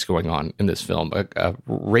number of things going on in this film. A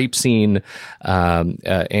rape scene,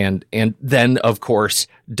 and then, of course,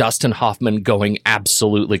 Dustin Hoffman going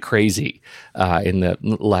absolutely crazy in the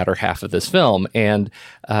latter half of this film. And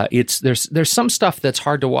there's some stuff that's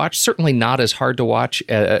hard to watch, certainly not as hard to watch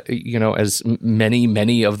as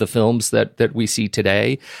many of the films that we see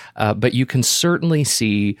today, but you can certainly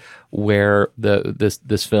see where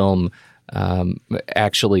this film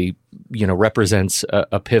actually represents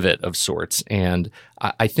a pivot of sorts. And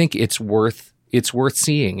I think it's worth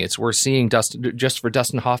seeing. It's worth seeing just for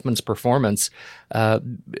Dustin Hoffman's performance,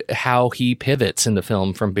 how he pivots in the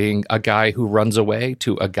film from being a guy who runs away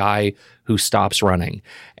to a guy who stops running.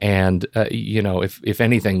 And, if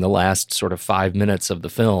anything, the last sort of 5 minutes of the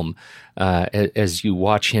film, as you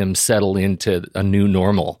watch him settle into a new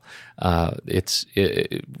normal, it's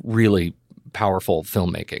really powerful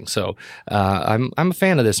filmmaking. So I'm a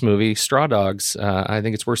fan of this movie, Straw Dogs. I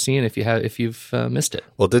think it's worth seeing if you've missed it.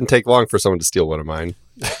 Well, it didn't take long for someone to steal one of mine.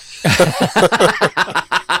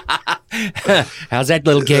 How's that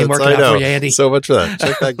little game working out for you, Andy? So much for that.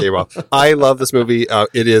 Check that game off. I love this movie.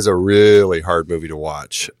 It is a really hard movie to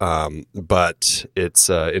watch, but it's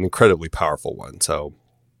an incredibly powerful one. So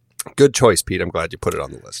good choice, Pete. I'm glad you put it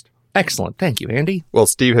on the list. Excellent. Thank you, Andy. Well,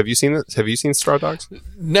 Steve, have you seen it? Have you seen Straw Dogs?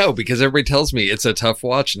 No, because everybody tells me it's a tough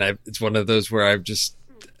watch, and it's one of those where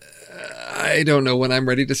I don't know when I'm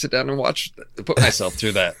ready to sit down and put myself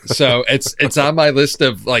through that. So it's on my list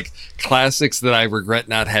of like classics that I regret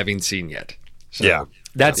not having seen yet. So, Yeah.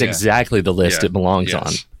 That's exactly the list it belongs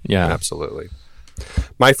on. Yeah. Absolutely.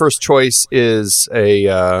 My first choice is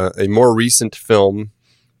a more recent film.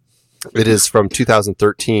 It is from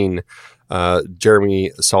 2013.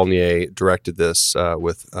 Jeremy Saulnier directed this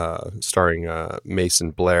with starring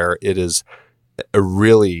Mason Blair. It is a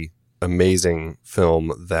really amazing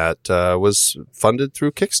film that was funded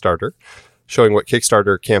through Kickstarter, showing what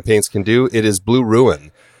Kickstarter campaigns can do. It is Blue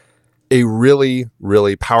Ruin, a really,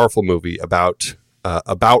 really powerful movie about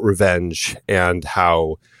revenge and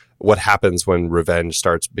what happens when revenge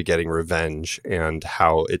starts begetting revenge, and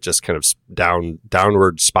how it just kind of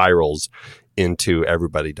downward spirals into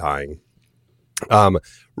everybody dying.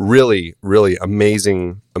 Really, really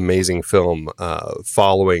amazing film,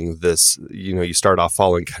 following this, you start off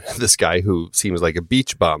following kind of this guy who seems like a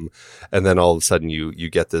beach bum. And then all of a sudden you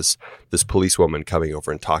get this policewoman coming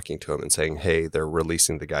over and talking to him and saying, hey, they're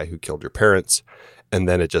releasing the guy who killed your parents. And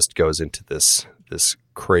then it just goes into this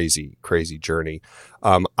crazy, crazy journey.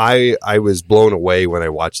 I was blown away when I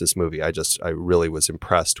watched this movie. I really was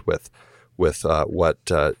impressed with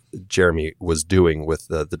what Jeremy was doing with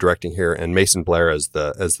the directing here, and Mason Blair as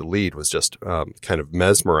the lead was just kind of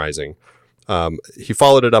mesmerizing. He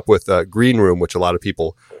followed it up with Green Room, which a lot of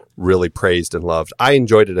people really praised and loved. I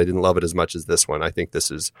enjoyed it. I didn't love it as much as this one. I think this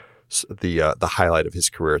is the highlight of his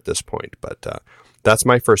career at this point. But that's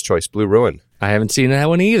my first choice, Blue Ruin. I haven't seen that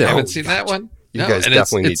one either. I haven't seen that one. You guys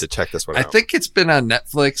definitely need to check this one out. I think it's been on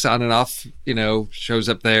Netflix on and off, shows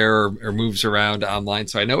up there or moves around online.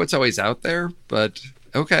 So I know it's always out there, but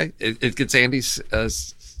okay. It gets Andy's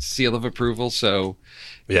seal of approval. So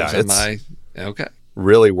yeah, okay.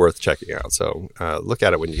 Really worth checking out. So look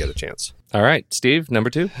at it when you get a chance. All right, Steve, number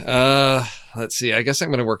 2. Let's see. I guess I'm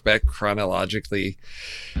going to work back chronologically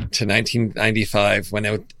to 1995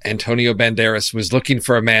 when Antonio Banderas was looking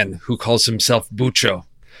for a man who calls himself Bucho.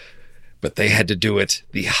 But they had to do it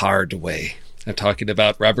the hard way. I'm talking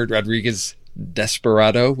about Robert Rodriguez's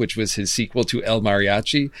Desperado, which was his sequel to El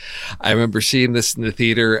Mariachi. I remember seeing this in the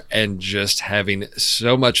theater and just having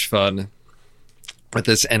so much fun with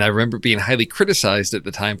this. And I remember being highly criticized at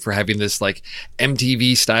the time for having this like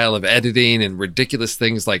MTV style of editing and ridiculous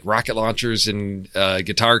things like rocket launchers and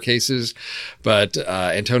guitar cases. But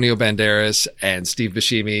Antonio Banderas and Steve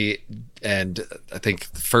Buscemi, and I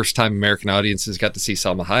think the first time American audiences got to see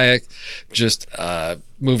Salma Hayek, just a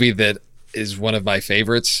movie that is one of my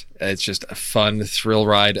favorites. It's just a fun thrill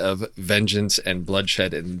ride of vengeance and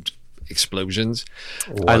bloodshed and explosions.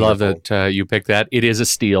 Wonderful. I love that you picked that. It is a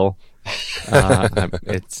steal.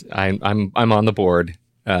 I'm on the board.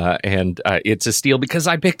 And it's a steal because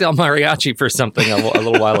I picked El Mariachi for something a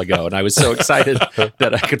little while ago, and I was so excited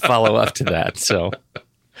that I could follow up to that. So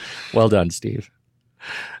well done, Steve.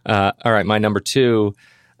 All right, my number 2.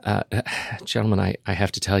 Gentlemen, I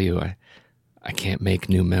have to tell you, I can't make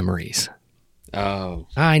new memories. Oh,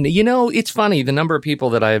 it's funny. The number of people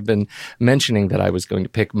that I have been mentioning that I was going to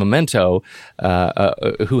pick Memento,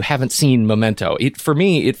 who haven't seen Memento. For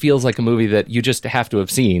me, it feels like a movie that you just have to have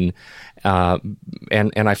seen.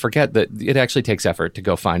 And I forget that it actually takes effort to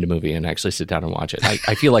go find a movie and actually sit down and watch it.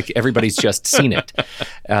 I feel like everybody's just seen it,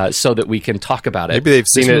 so that we can talk about it. Maybe they've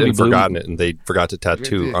seen it and forgotten it, and they forgot to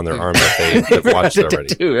tattoo on their arm that they've watched it already.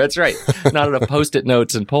 Tattoo, that's right. Not enough Post-it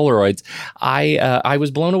notes and Polaroids. I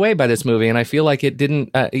was blown away by this movie, and I feel like it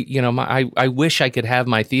didn't. I wish I could have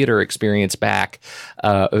my theater experience back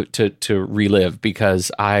to relive,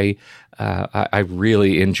 because I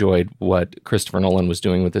really enjoyed what Christopher Nolan was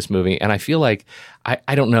doing with this movie. And I feel like,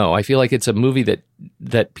 I don't know, I feel like it's a movie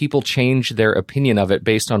that people change their opinion of it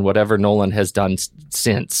based on whatever Nolan has done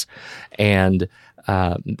since. And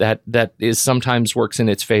that is sometimes works in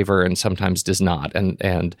its favor and sometimes does not.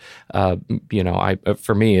 And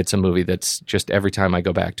for me, it's a movie that's just every time I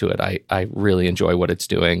go back to it, I really enjoy what it's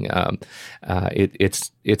doing.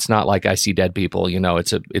 It's not like I See Dead People.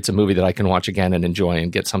 It's a movie that I can watch again and enjoy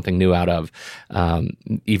and get something new out of,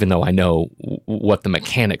 even though I know what the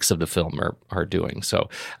mechanics of the film are doing. So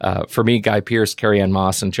for me, Guy Pearce, Carrie-Anne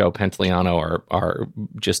Moss, and Joe Pantoliano are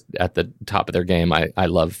just at the top of their game. I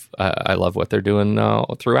love what they're doing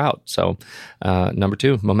throughout. So number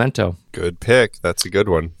 2, Memento. Good pick. That's a good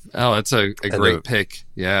one. Oh, that's a great pick.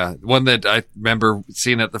 Yeah. One that I remember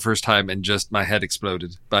seeing it the first time and just my head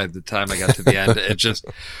exploded by the time I got to the end. It just,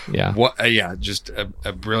 just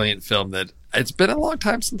a brilliant film that it's been a long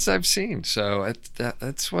time since I've seen. So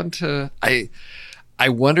that's one to, I I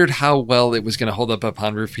wondered how well it was going to hold up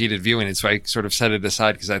upon repeated viewing. And so I sort of set it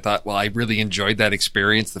aside because I thought, well, I really enjoyed that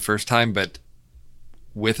experience the first time, but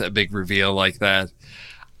with a big reveal like that,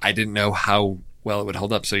 I didn't know how well it would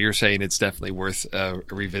hold up. So you're saying it's definitely worth a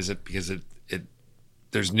revisit because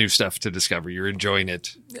there's new stuff to discover. You're enjoying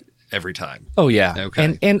it every time. Oh yeah.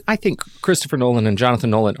 Okay. And I think Christopher Nolan and Jonathan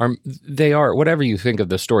Nolan are whatever you think of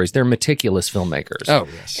the stories, they're meticulous filmmakers. Oh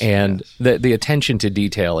yes. And yes. the attention to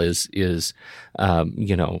detail is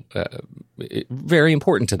very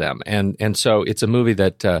important to them. And so it's a movie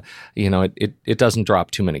that it doesn't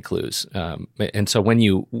drop too many clues. And so when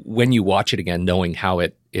you watch it again, knowing how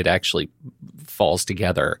it actually falls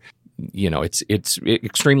together, it's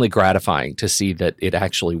extremely gratifying to see that it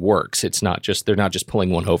actually works. It's not just they're not just pulling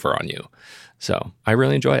one over on you. So I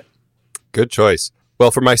really enjoy it. Good choice. Well,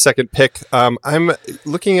 for my second pick, I'm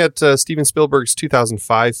looking at Steven Spielberg's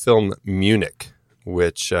 2005 film Munich,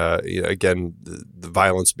 which again, the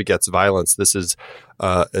violence begets violence. This is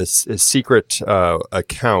a secret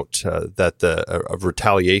account of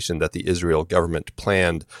retaliation that the Israel government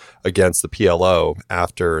planned against the PLO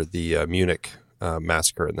after the Munich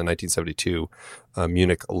massacre in the 1972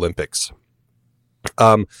 Munich Olympics.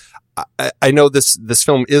 I know this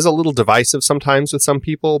film is a little divisive sometimes with some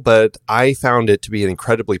people, but I found it to be an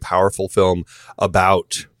incredibly powerful film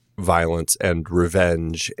about violence and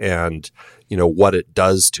revenge and what it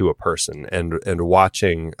does to a person, and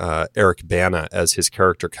watching Eric Bana as his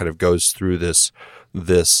character kind of goes through this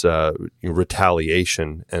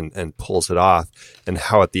retaliation and pulls it off, and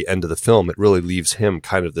how at the end of the film it really leaves him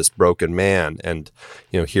kind of this broken man, and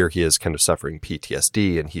here he is kind of suffering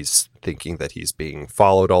PTSD, and he's thinking that he's being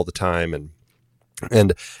followed all the time,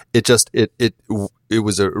 and it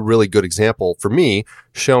was a really good example for me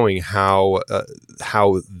showing how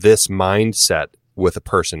this mindset with a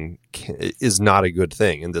person is not a good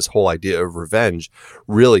thing. And this whole idea of revenge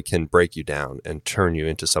really can break you down and turn you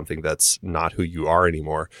into something that's not who you are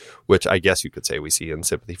anymore, which I guess you could say we see in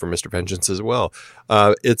Sympathy for Mr. Vengeance as well.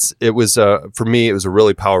 For me, it was a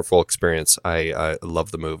really powerful experience. I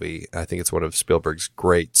love the movie. I think it's one of Spielberg's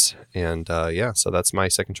greats. And so that's my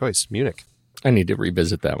second choice, Munich. I need to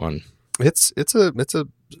revisit that one. It's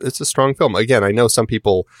a strong film. Again, I know some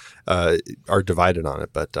people are divided on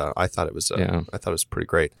it, but I thought it was pretty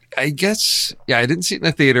great. I guess, I didn't see it in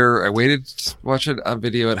the theater. I waited to watch it on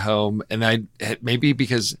video at home, and maybe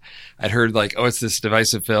because I'd heard it's this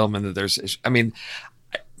divisive film, and that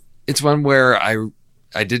it's one where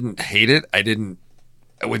I didn't hate it.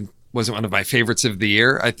 Wasn't one of my favorites of the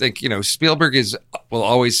year. I think Spielberg will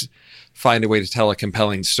always find a way to tell a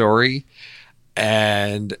compelling story,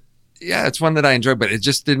 and it's one that I enjoy, but it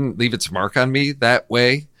just didn't leave its mark on me that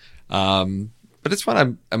way. But it's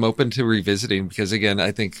one I'm open to revisiting because, again,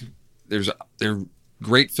 I think there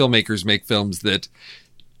great filmmakers make films that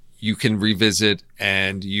you can revisit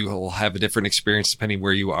and you will have a different experience depending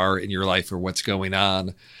where you are in your life or what's going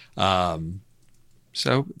on.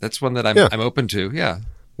 So that's one that I'm open to. Yeah.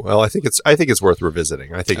 Well, I think it's worth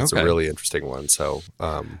revisiting. I think it's a really interesting one. So,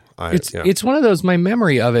 it's one of those. My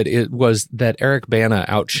memory of it was that Eric Bana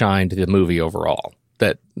outshined the movie overall.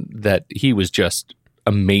 That he was just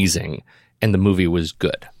amazing, and the movie was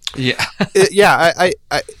good. Yeah, and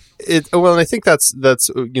I think that's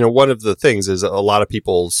one of the things is a lot of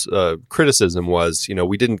people's criticism was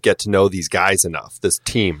we didn't get to know these guys enough. This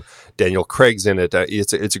team, Daniel Craig's in it.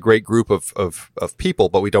 It's a great group of people,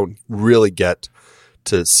 but we don't really get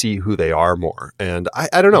to see who they are more. And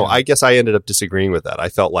I don't know. I guess I ended up disagreeing with that. I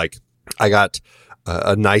felt like I got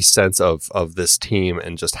a nice sense of this team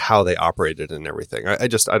and just how they operated and everything. I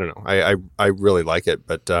don't know. I really like it.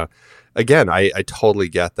 But again, I totally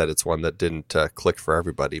get that it's one that didn't click for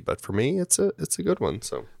everybody. But for me, it's a good one.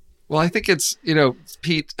 So, well, I think it's,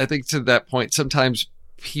 Pete, I think to that point, sometimes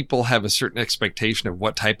people have a certain expectation of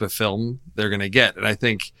what type of film they're going to get. And I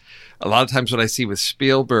think a lot of times what I see with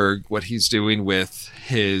Spielberg, what he's doing with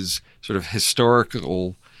his sort of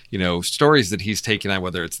historical, stories that he's taking on,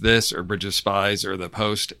 whether it's this or Bridge of Spies or The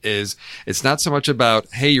Post, is it's not so much about,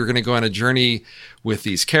 hey, you're going to go on a journey with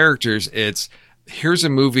these characters. It's, here's a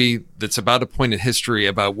movie that's about a point in history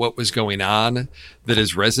about what was going on that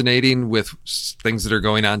is resonating with things that are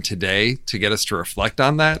going on today to get us to reflect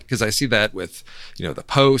on that. Because I see that with, The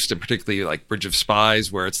Post and particularly like Bridge of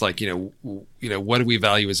Spies, where it's like, what do we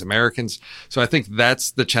value as Americans? So I think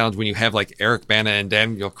that's the challenge when you have like Eric Bana and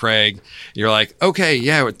Daniel Craig. You're like, okay,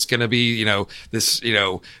 it's going to be, this,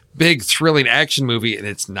 big thrilling action movie. And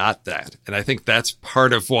it's not that. And I think that's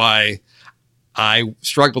part of why I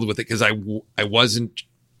struggled with it, because I wasn't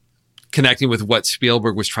connecting with what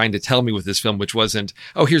Spielberg was trying to tell me with this film, which wasn't,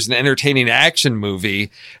 oh, here's an entertaining action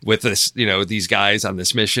movie with this, these guys on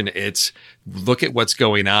this mission. It's look at what's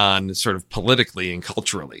going on sort of politically and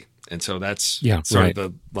culturally. And so that's sort of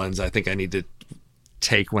the lens I think I need to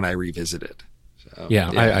take when I revisit it. So,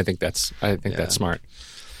 I think that's smart.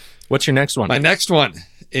 What's your next one? My next one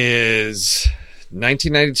is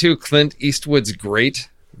 1992, Clint Eastwood's great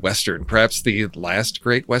Western, perhaps the last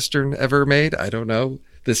great Western ever made. I don't know.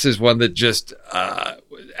 This is one that just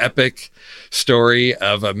epic story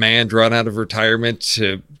of a man drawn out of retirement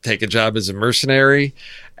to take a job as a mercenary,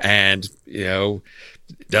 and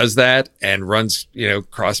does that and runs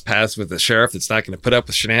cross paths with the sheriff that's not going to put up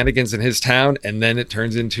with shenanigans in his town, and then it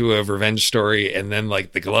turns into a revenge story, and then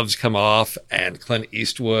like the gloves come off and Clint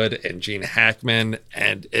Eastwood and Gene Hackman,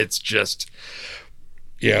 and it's just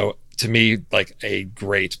to me like a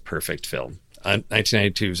great perfect film.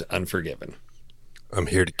 1992's Unforgiven. I'm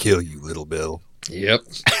here to kill you, little Bill. Yep.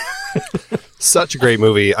 Such a great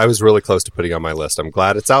movie. I was really close to putting on my list. I'm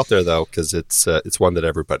glad it's out there though, because it's one that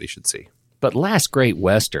everybody should see. But last great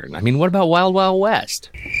Western. I mean, what about Wild Wild West?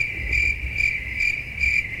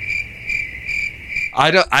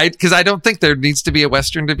 Because I don't think there needs to be a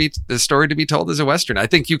Western to be the story to be told as a Western. I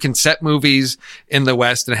think you can set movies in the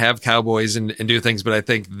West and have cowboys and do things, but I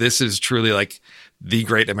think this is truly like the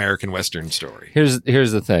great American Western story. Here's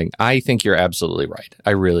the thing. I think you're absolutely right.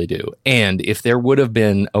 I really do. And if there would have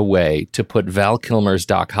been a way to put Val Kilmer's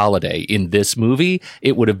Doc Holliday in this movie,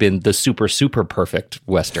 it would have been the super, super perfect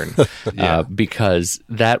Western. Because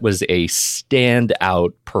that was a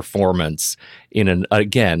standout performance in an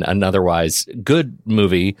otherwise good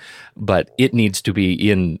movie, but it needs to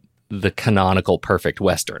be in the canonical perfect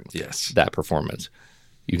Western. Yes. That performance.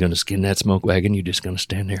 You're going to skin that smoke wagon, you're just going to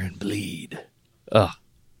stand there and bleed. Oh,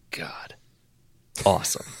 God.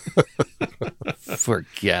 Awesome.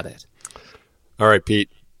 Forget it. All right, Pete.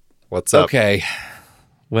 What's up? Okay.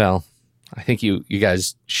 Well, I think you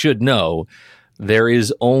guys should know there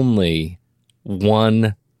is only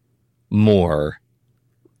one more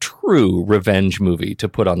true revenge movie to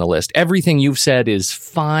put on the list. Everything you've said is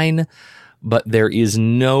fine, but there is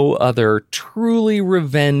no other truly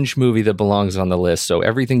revenge movie that belongs on the list. So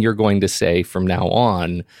everything you're going to say from now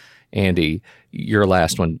on, Andy, your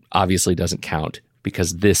last one obviously doesn't count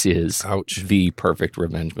because this is the perfect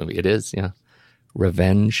revenge movie. It is, yeah.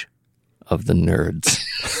 Revenge of the Nerds.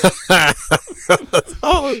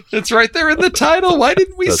 Oh, it's right there in the title. Why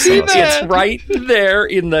didn't we see that? It's right there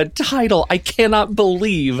in the title. I cannot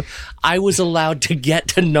believe I was allowed to get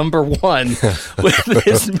to number one with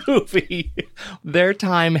this movie. Their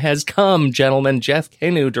time has come, gentlemen. Jeff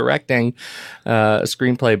Kanu directing, a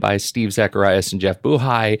screenplay by Steve Zacharias and Jeff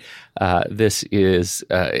Buhai. This is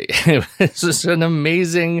an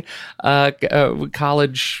amazing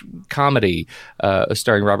college comedy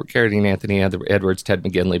starring Robert Carradine, Anthony Edwards, Ted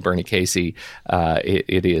McGinley, Bernie Casey.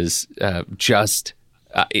 It is just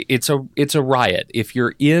it's a riot. If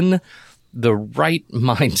you're in the right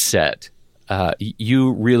mindset,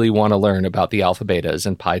 you really want to learn about the Alpha Betas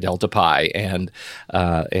and Pi Delta Pi and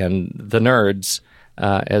the nerds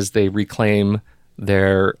as they reclaim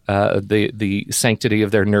their the sanctity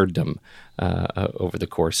of their nerddom over the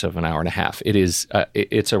course of an hour and a half.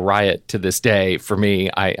 It's a riot to this day for me.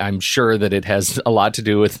 I'm sure that it has a lot to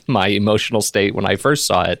do with my emotional state when I first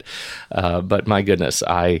saw it, but my goodness,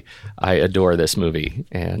 I adore this movie,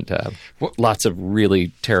 and lots of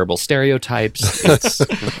really terrible stereotypes. It's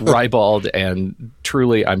ribald and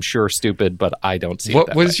truly, I'm sure, stupid, but I don't see it that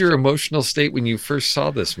What was way. your emotional state when you first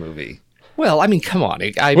saw this movie? Well, I mean, come on.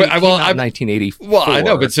 It came out in 1984. Well, I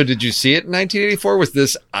know, but so did you see it in 1984? Was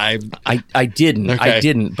this I didn't. Okay. I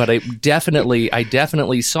didn't, but I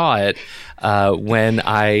definitely saw it when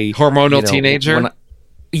I hormonal teenager. When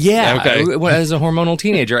as a hormonal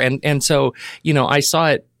teenager, and so I saw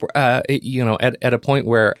it at a point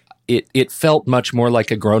where it felt much more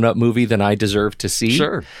like a grown-up movie than I deserved to see.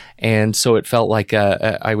 Sure. And so it felt like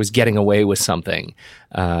I was getting away with something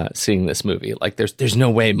seeing this movie. Like there's no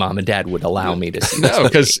way Mom and Dad would allow me to see this. No,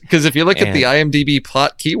 because if you look at the IMDb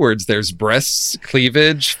plot keywords, there's breasts,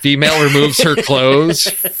 cleavage, female removes her clothes,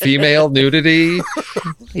 female nudity.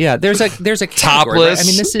 Yeah, there's a category, topless. Right? I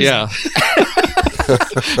mean, this is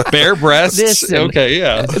bare breasts. Okay,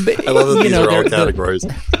 yeah. I love that these are all categories.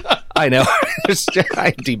 I know.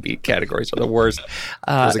 IMDb categories are the worst.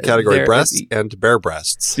 There's a category breasts and bare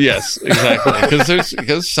breasts. Yes, exactly.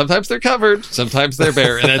 Because sometimes they're covered, sometimes they're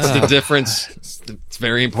bare, and that's the difference. It's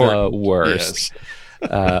very important. The worst.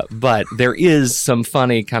 Yes. But there is some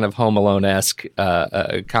funny kind of Home Alone-esque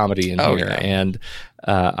comedy in here, yeah. and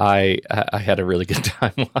I had a really good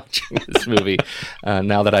time watching this movie.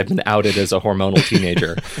 Now that I've been outed as a hormonal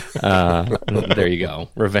teenager, there you go,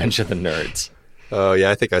 Revenge of the Nerds. Oh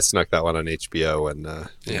yeah, I think I snuck that one on HBO when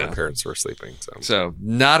my parents were sleeping. So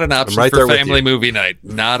not an option right for family movie night.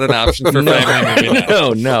 Not an option for family movie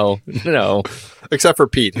night. No. Except for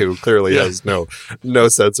Pete, who clearly has no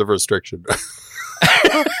sense of restriction.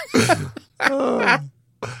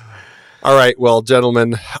 All right, well,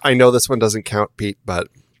 gentlemen, I know this one doesn't count, Pete, but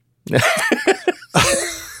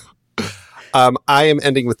I am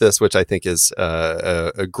ending with this, which I think is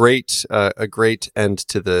a great end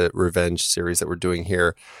to the Revenge series that we're doing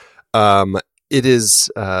here. It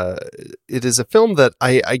is a film that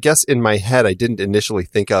I guess in my head I didn't initially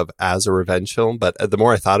think of as a revenge film, but the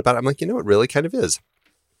more I thought about it, I'm like, it really kind of is.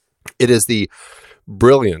 It is the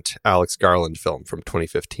brilliant Alex Garland film from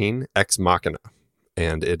 2015, Ex Machina.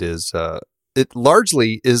 And it is, it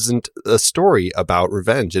largely isn't a story about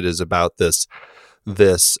revenge. It is about this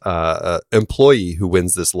employee who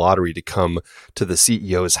wins this lottery to come to the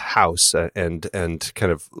CEO's house and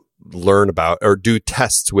kind of learn about or do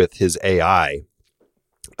tests with his AI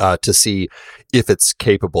to see if it's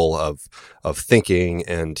capable of thinking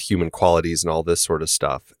and human qualities and all this sort of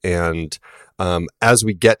stuff. And as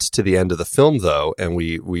we get to the end of the film, though, and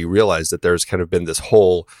we realize that there's kind of been this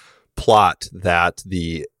whole plot that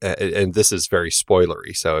and this is very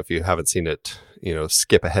spoilery, so if you haven't seen it,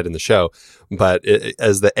 skip ahead in the show, but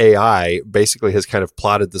as the AI basically has kind of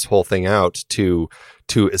plotted this whole thing out to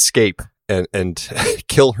escape and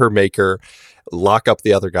kill her maker, lock up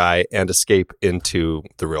the other guy, and escape into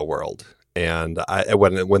the real world. And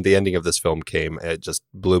when the ending of this film came, it just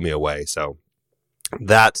blew me away. So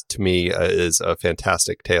that to me is a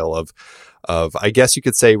fantastic tale of I guess you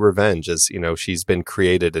could say revenge, as she's been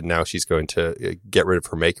created and now she's going to get rid of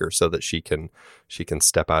her maker so that she can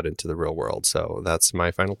step out into the real world. So that's my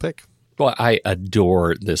final pick. Well, I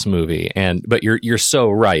adore this movie, but you're so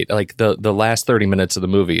right. Like the last 30 minutes of the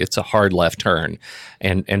movie, it's a hard left turn,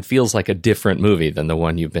 and feels like a different movie than the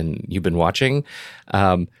one you've been watching.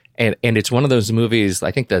 And it's one of those movies.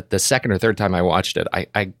 I think that the second or third time I watched it,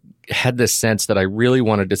 I had this sense that I really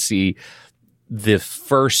wanted to see the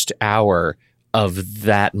first hour of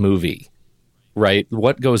that movie. Right?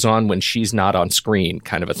 What goes on when she's not on screen,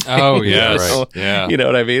 kind of a thing. Oh yeah, right. Yeah. You know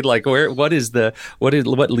what I mean? Like what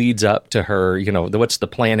leads up to her? What's the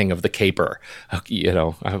planning of the caper?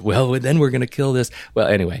 Well, then we're going to kill this. Well,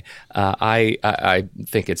 anyway, I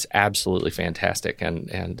think it's absolutely fantastic, and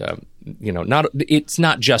it's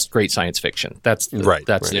not just great science fiction.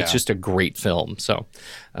 It's just a great film. So,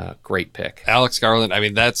 great pick, Alex Garland. I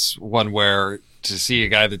mean, that's one where to see a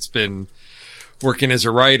guy that's been working as a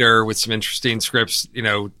writer with some interesting scripts,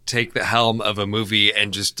 take the helm of a movie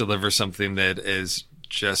and just deliver something that is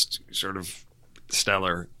just sort of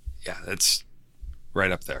stellar. Yeah, that's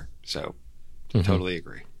right up there. So totally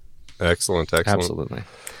agree. Excellent. Absolutely.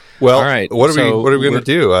 Well, all right. What are we going to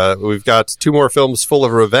do? We've got 2 more films full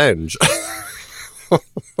of revenge.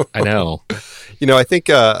 I know. I think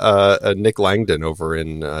Nick Langdon over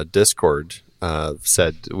in Discord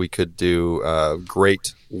said we could do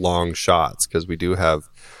great long shots, because we do have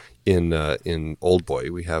in Oldboy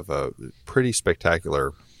we have a pretty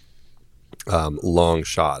spectacular long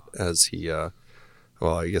shot as he.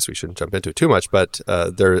 Well, I guess we shouldn't jump into it too much, but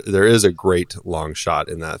there is a great long shot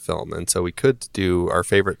in that film, and so we could do our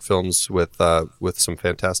favorite films with some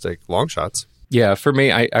fantastic long shots. Yeah, for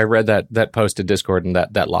me, I read that post in Discord, and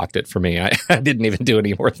that locked it for me. I didn't even do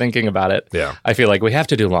any more thinking about it. Yeah, I feel like we have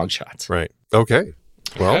to do long shots. Right. Okay.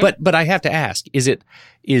 Well, but I have to ask: is it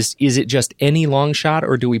just any long shot,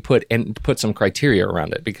 or do we put some criteria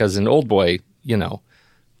around it? Because in Oldboy,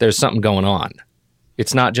 there's something going on.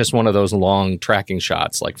 It's not just one of those long tracking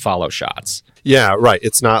shots like follow shots. Yeah, right.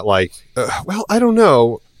 It's not like I don't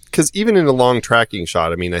know, because even in a long tracking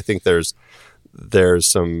shot, I mean, I think there's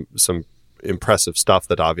some impressive stuff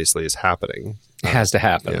that obviously is happening. It has to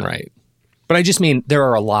happen, right? But I just mean there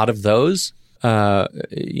are a lot of those.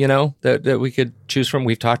 That we could choose from.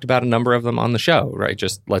 We've talked about a number of them on the show, right?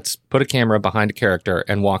 Just let's put a camera behind a character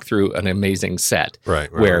and walk through an amazing set,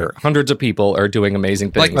 right, where hundreds of people are doing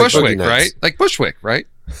amazing things. Like Bushwick, right? Like Bushwick, right?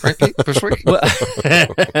 Right, Pete? Bushwick?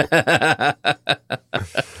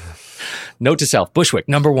 Note to self, Bushwick,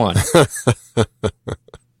 number 1.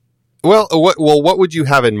 Well, what would you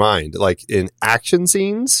have in mind? Like in action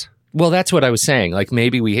scenes? Well, that's what I was saying. Like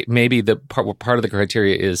maybe the part of the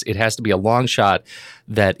criteria is it has to be a long shot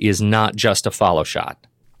that is not just a follow shot,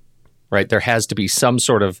 right? There has to be some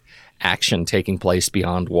sort of action taking place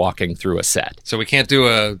beyond walking through a set. So we can't do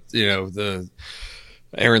the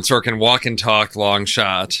Aaron Sorkin walk and talk long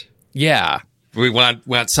shot. Yeah. We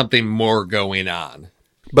want something more going on.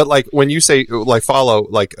 But like when you say like follow,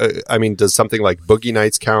 like I mean, does something like Boogie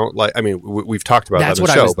Nights count? Like, I mean, we've talked about That's that what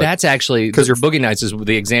on the show. I was. That's actually because your Boogie Nights is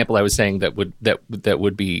the example I was saying that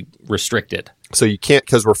would be restricted. So you can't,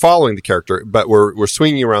 because we're following the character, but we're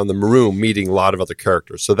swinging around the room, meeting a lot of other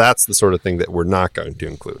characters. So that's the sort of thing that we're not going to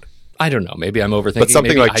include. I don't know. Maybe I'm overthinking. But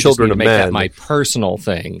something Maybe like I just Children need to of make that Men- my personal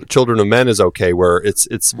thing. Children of Men is okay, where we're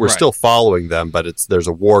Right. still following them, but there's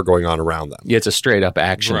a war going on around them. Yeah, it's a straight up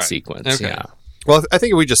action Right. sequence. Okay. Yeah. Well, I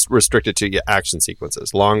think if we just restrict it to action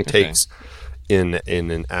sequences, long takes in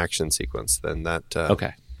an action sequence, then that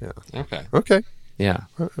Okay. Okay. Okay. Yeah.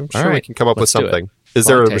 I'm All sure we right. can come up Let's with do it. something. Is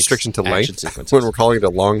Long there a takes, restriction to action length sequences. when we're calling it a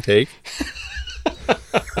long take?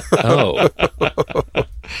 Oh.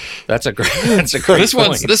 That's a great. That's a great This point.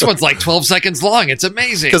 one's like 12 seconds long. It's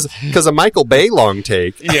amazing. Because a Michael Bay long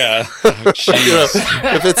take, Yeah. you know,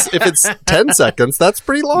 if it's 10 seconds, that's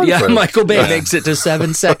pretty long. Yeah, for him. Michael Bay makes it to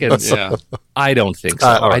 7 seconds. Yeah. I don't think so.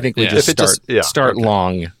 all right. I think we Yeah. just If it just- start okay.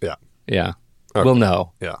 long. Yeah. Yeah. Okay. We'll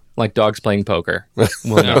know. Yeah. Like dogs playing poker.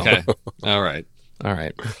 We'll know. Okay. All right. All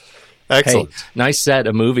right. Excellent. Hey, nice set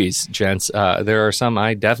of movies, gents. There are some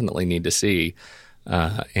I definitely need to see.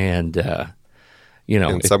 And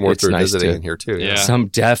some worth it's nice revisiting to- in here too. Yeah. Some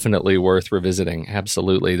definitely worth revisiting.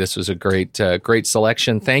 Absolutely. This was a great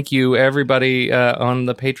selection. Thank you, everybody on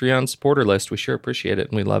the Patreon supporter list. We sure appreciate it.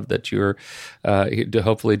 And we love that you're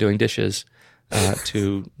hopefully doing dishes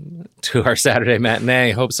to our Saturday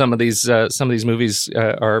matinee. Hope some of these movies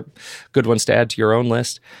are good ones to add to your own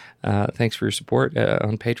list. Thanks for your support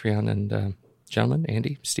on Patreon. And gentlemen,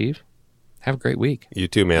 Andy, Steve, have a great week. You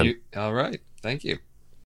too, man. All right. Thank you.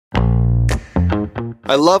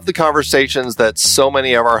 I love the conversations that so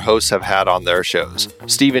many of our hosts have had on their shows.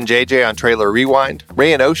 Steve and JJ on Trailer Rewind,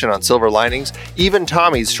 Ray and Ocean on Silver Linings, even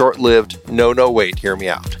Tommy's short-lived No, Wait, Hear Me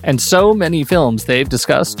Out. And so many films they've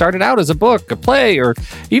discussed started out as a book, a play, or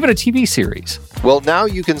even a TV series. Well, now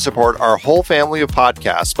you can support our whole family of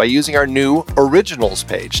podcasts by using our new Originals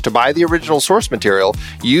page to buy the original source material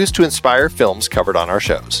used to inspire films covered on our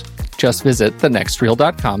shows. Just visit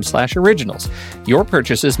thenextreel.com/originals. Your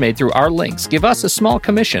purchases made through our links give us a small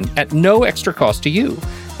commission at no extra cost to you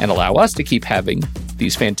and allow us to keep having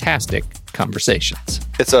these fantastic conversations.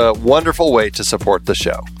 It's a wonderful way to support the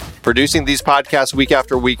show. Producing these podcasts week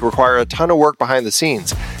after week require a ton of work behind the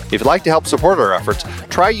scenes. If you'd like to help support our efforts,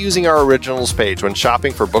 try using our Originals page when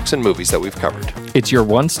shopping for books and movies that we've covered. It's your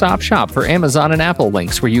one-stop shop for Amazon and Apple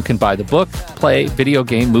links where you can buy the book, play, video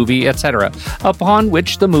game, movie, etc., upon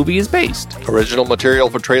which the movie is based. Original material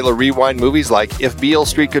for Trailer Rewind movies like If Beale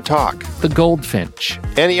Street Could Talk, The Goldfinch,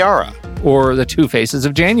 Aniara, or The Two Faces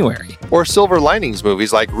of January. or Silver Linings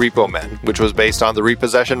movies like Repo Men, which was based on the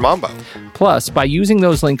Repossession Mambo. Plus, by using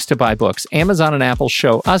those links to buy books, Amazon and Apple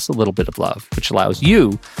show us a little bit of love, which allows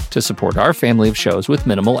you to support our family of shows with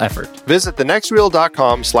minimal effort. Visit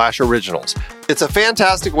thenextreel.com/originals. It's a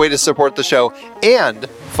fantastic way to support the show and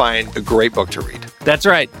find a great book to read. That's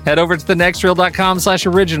right. Head over to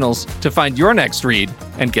thenextreel.com/originals to find your next read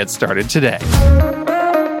and get started today.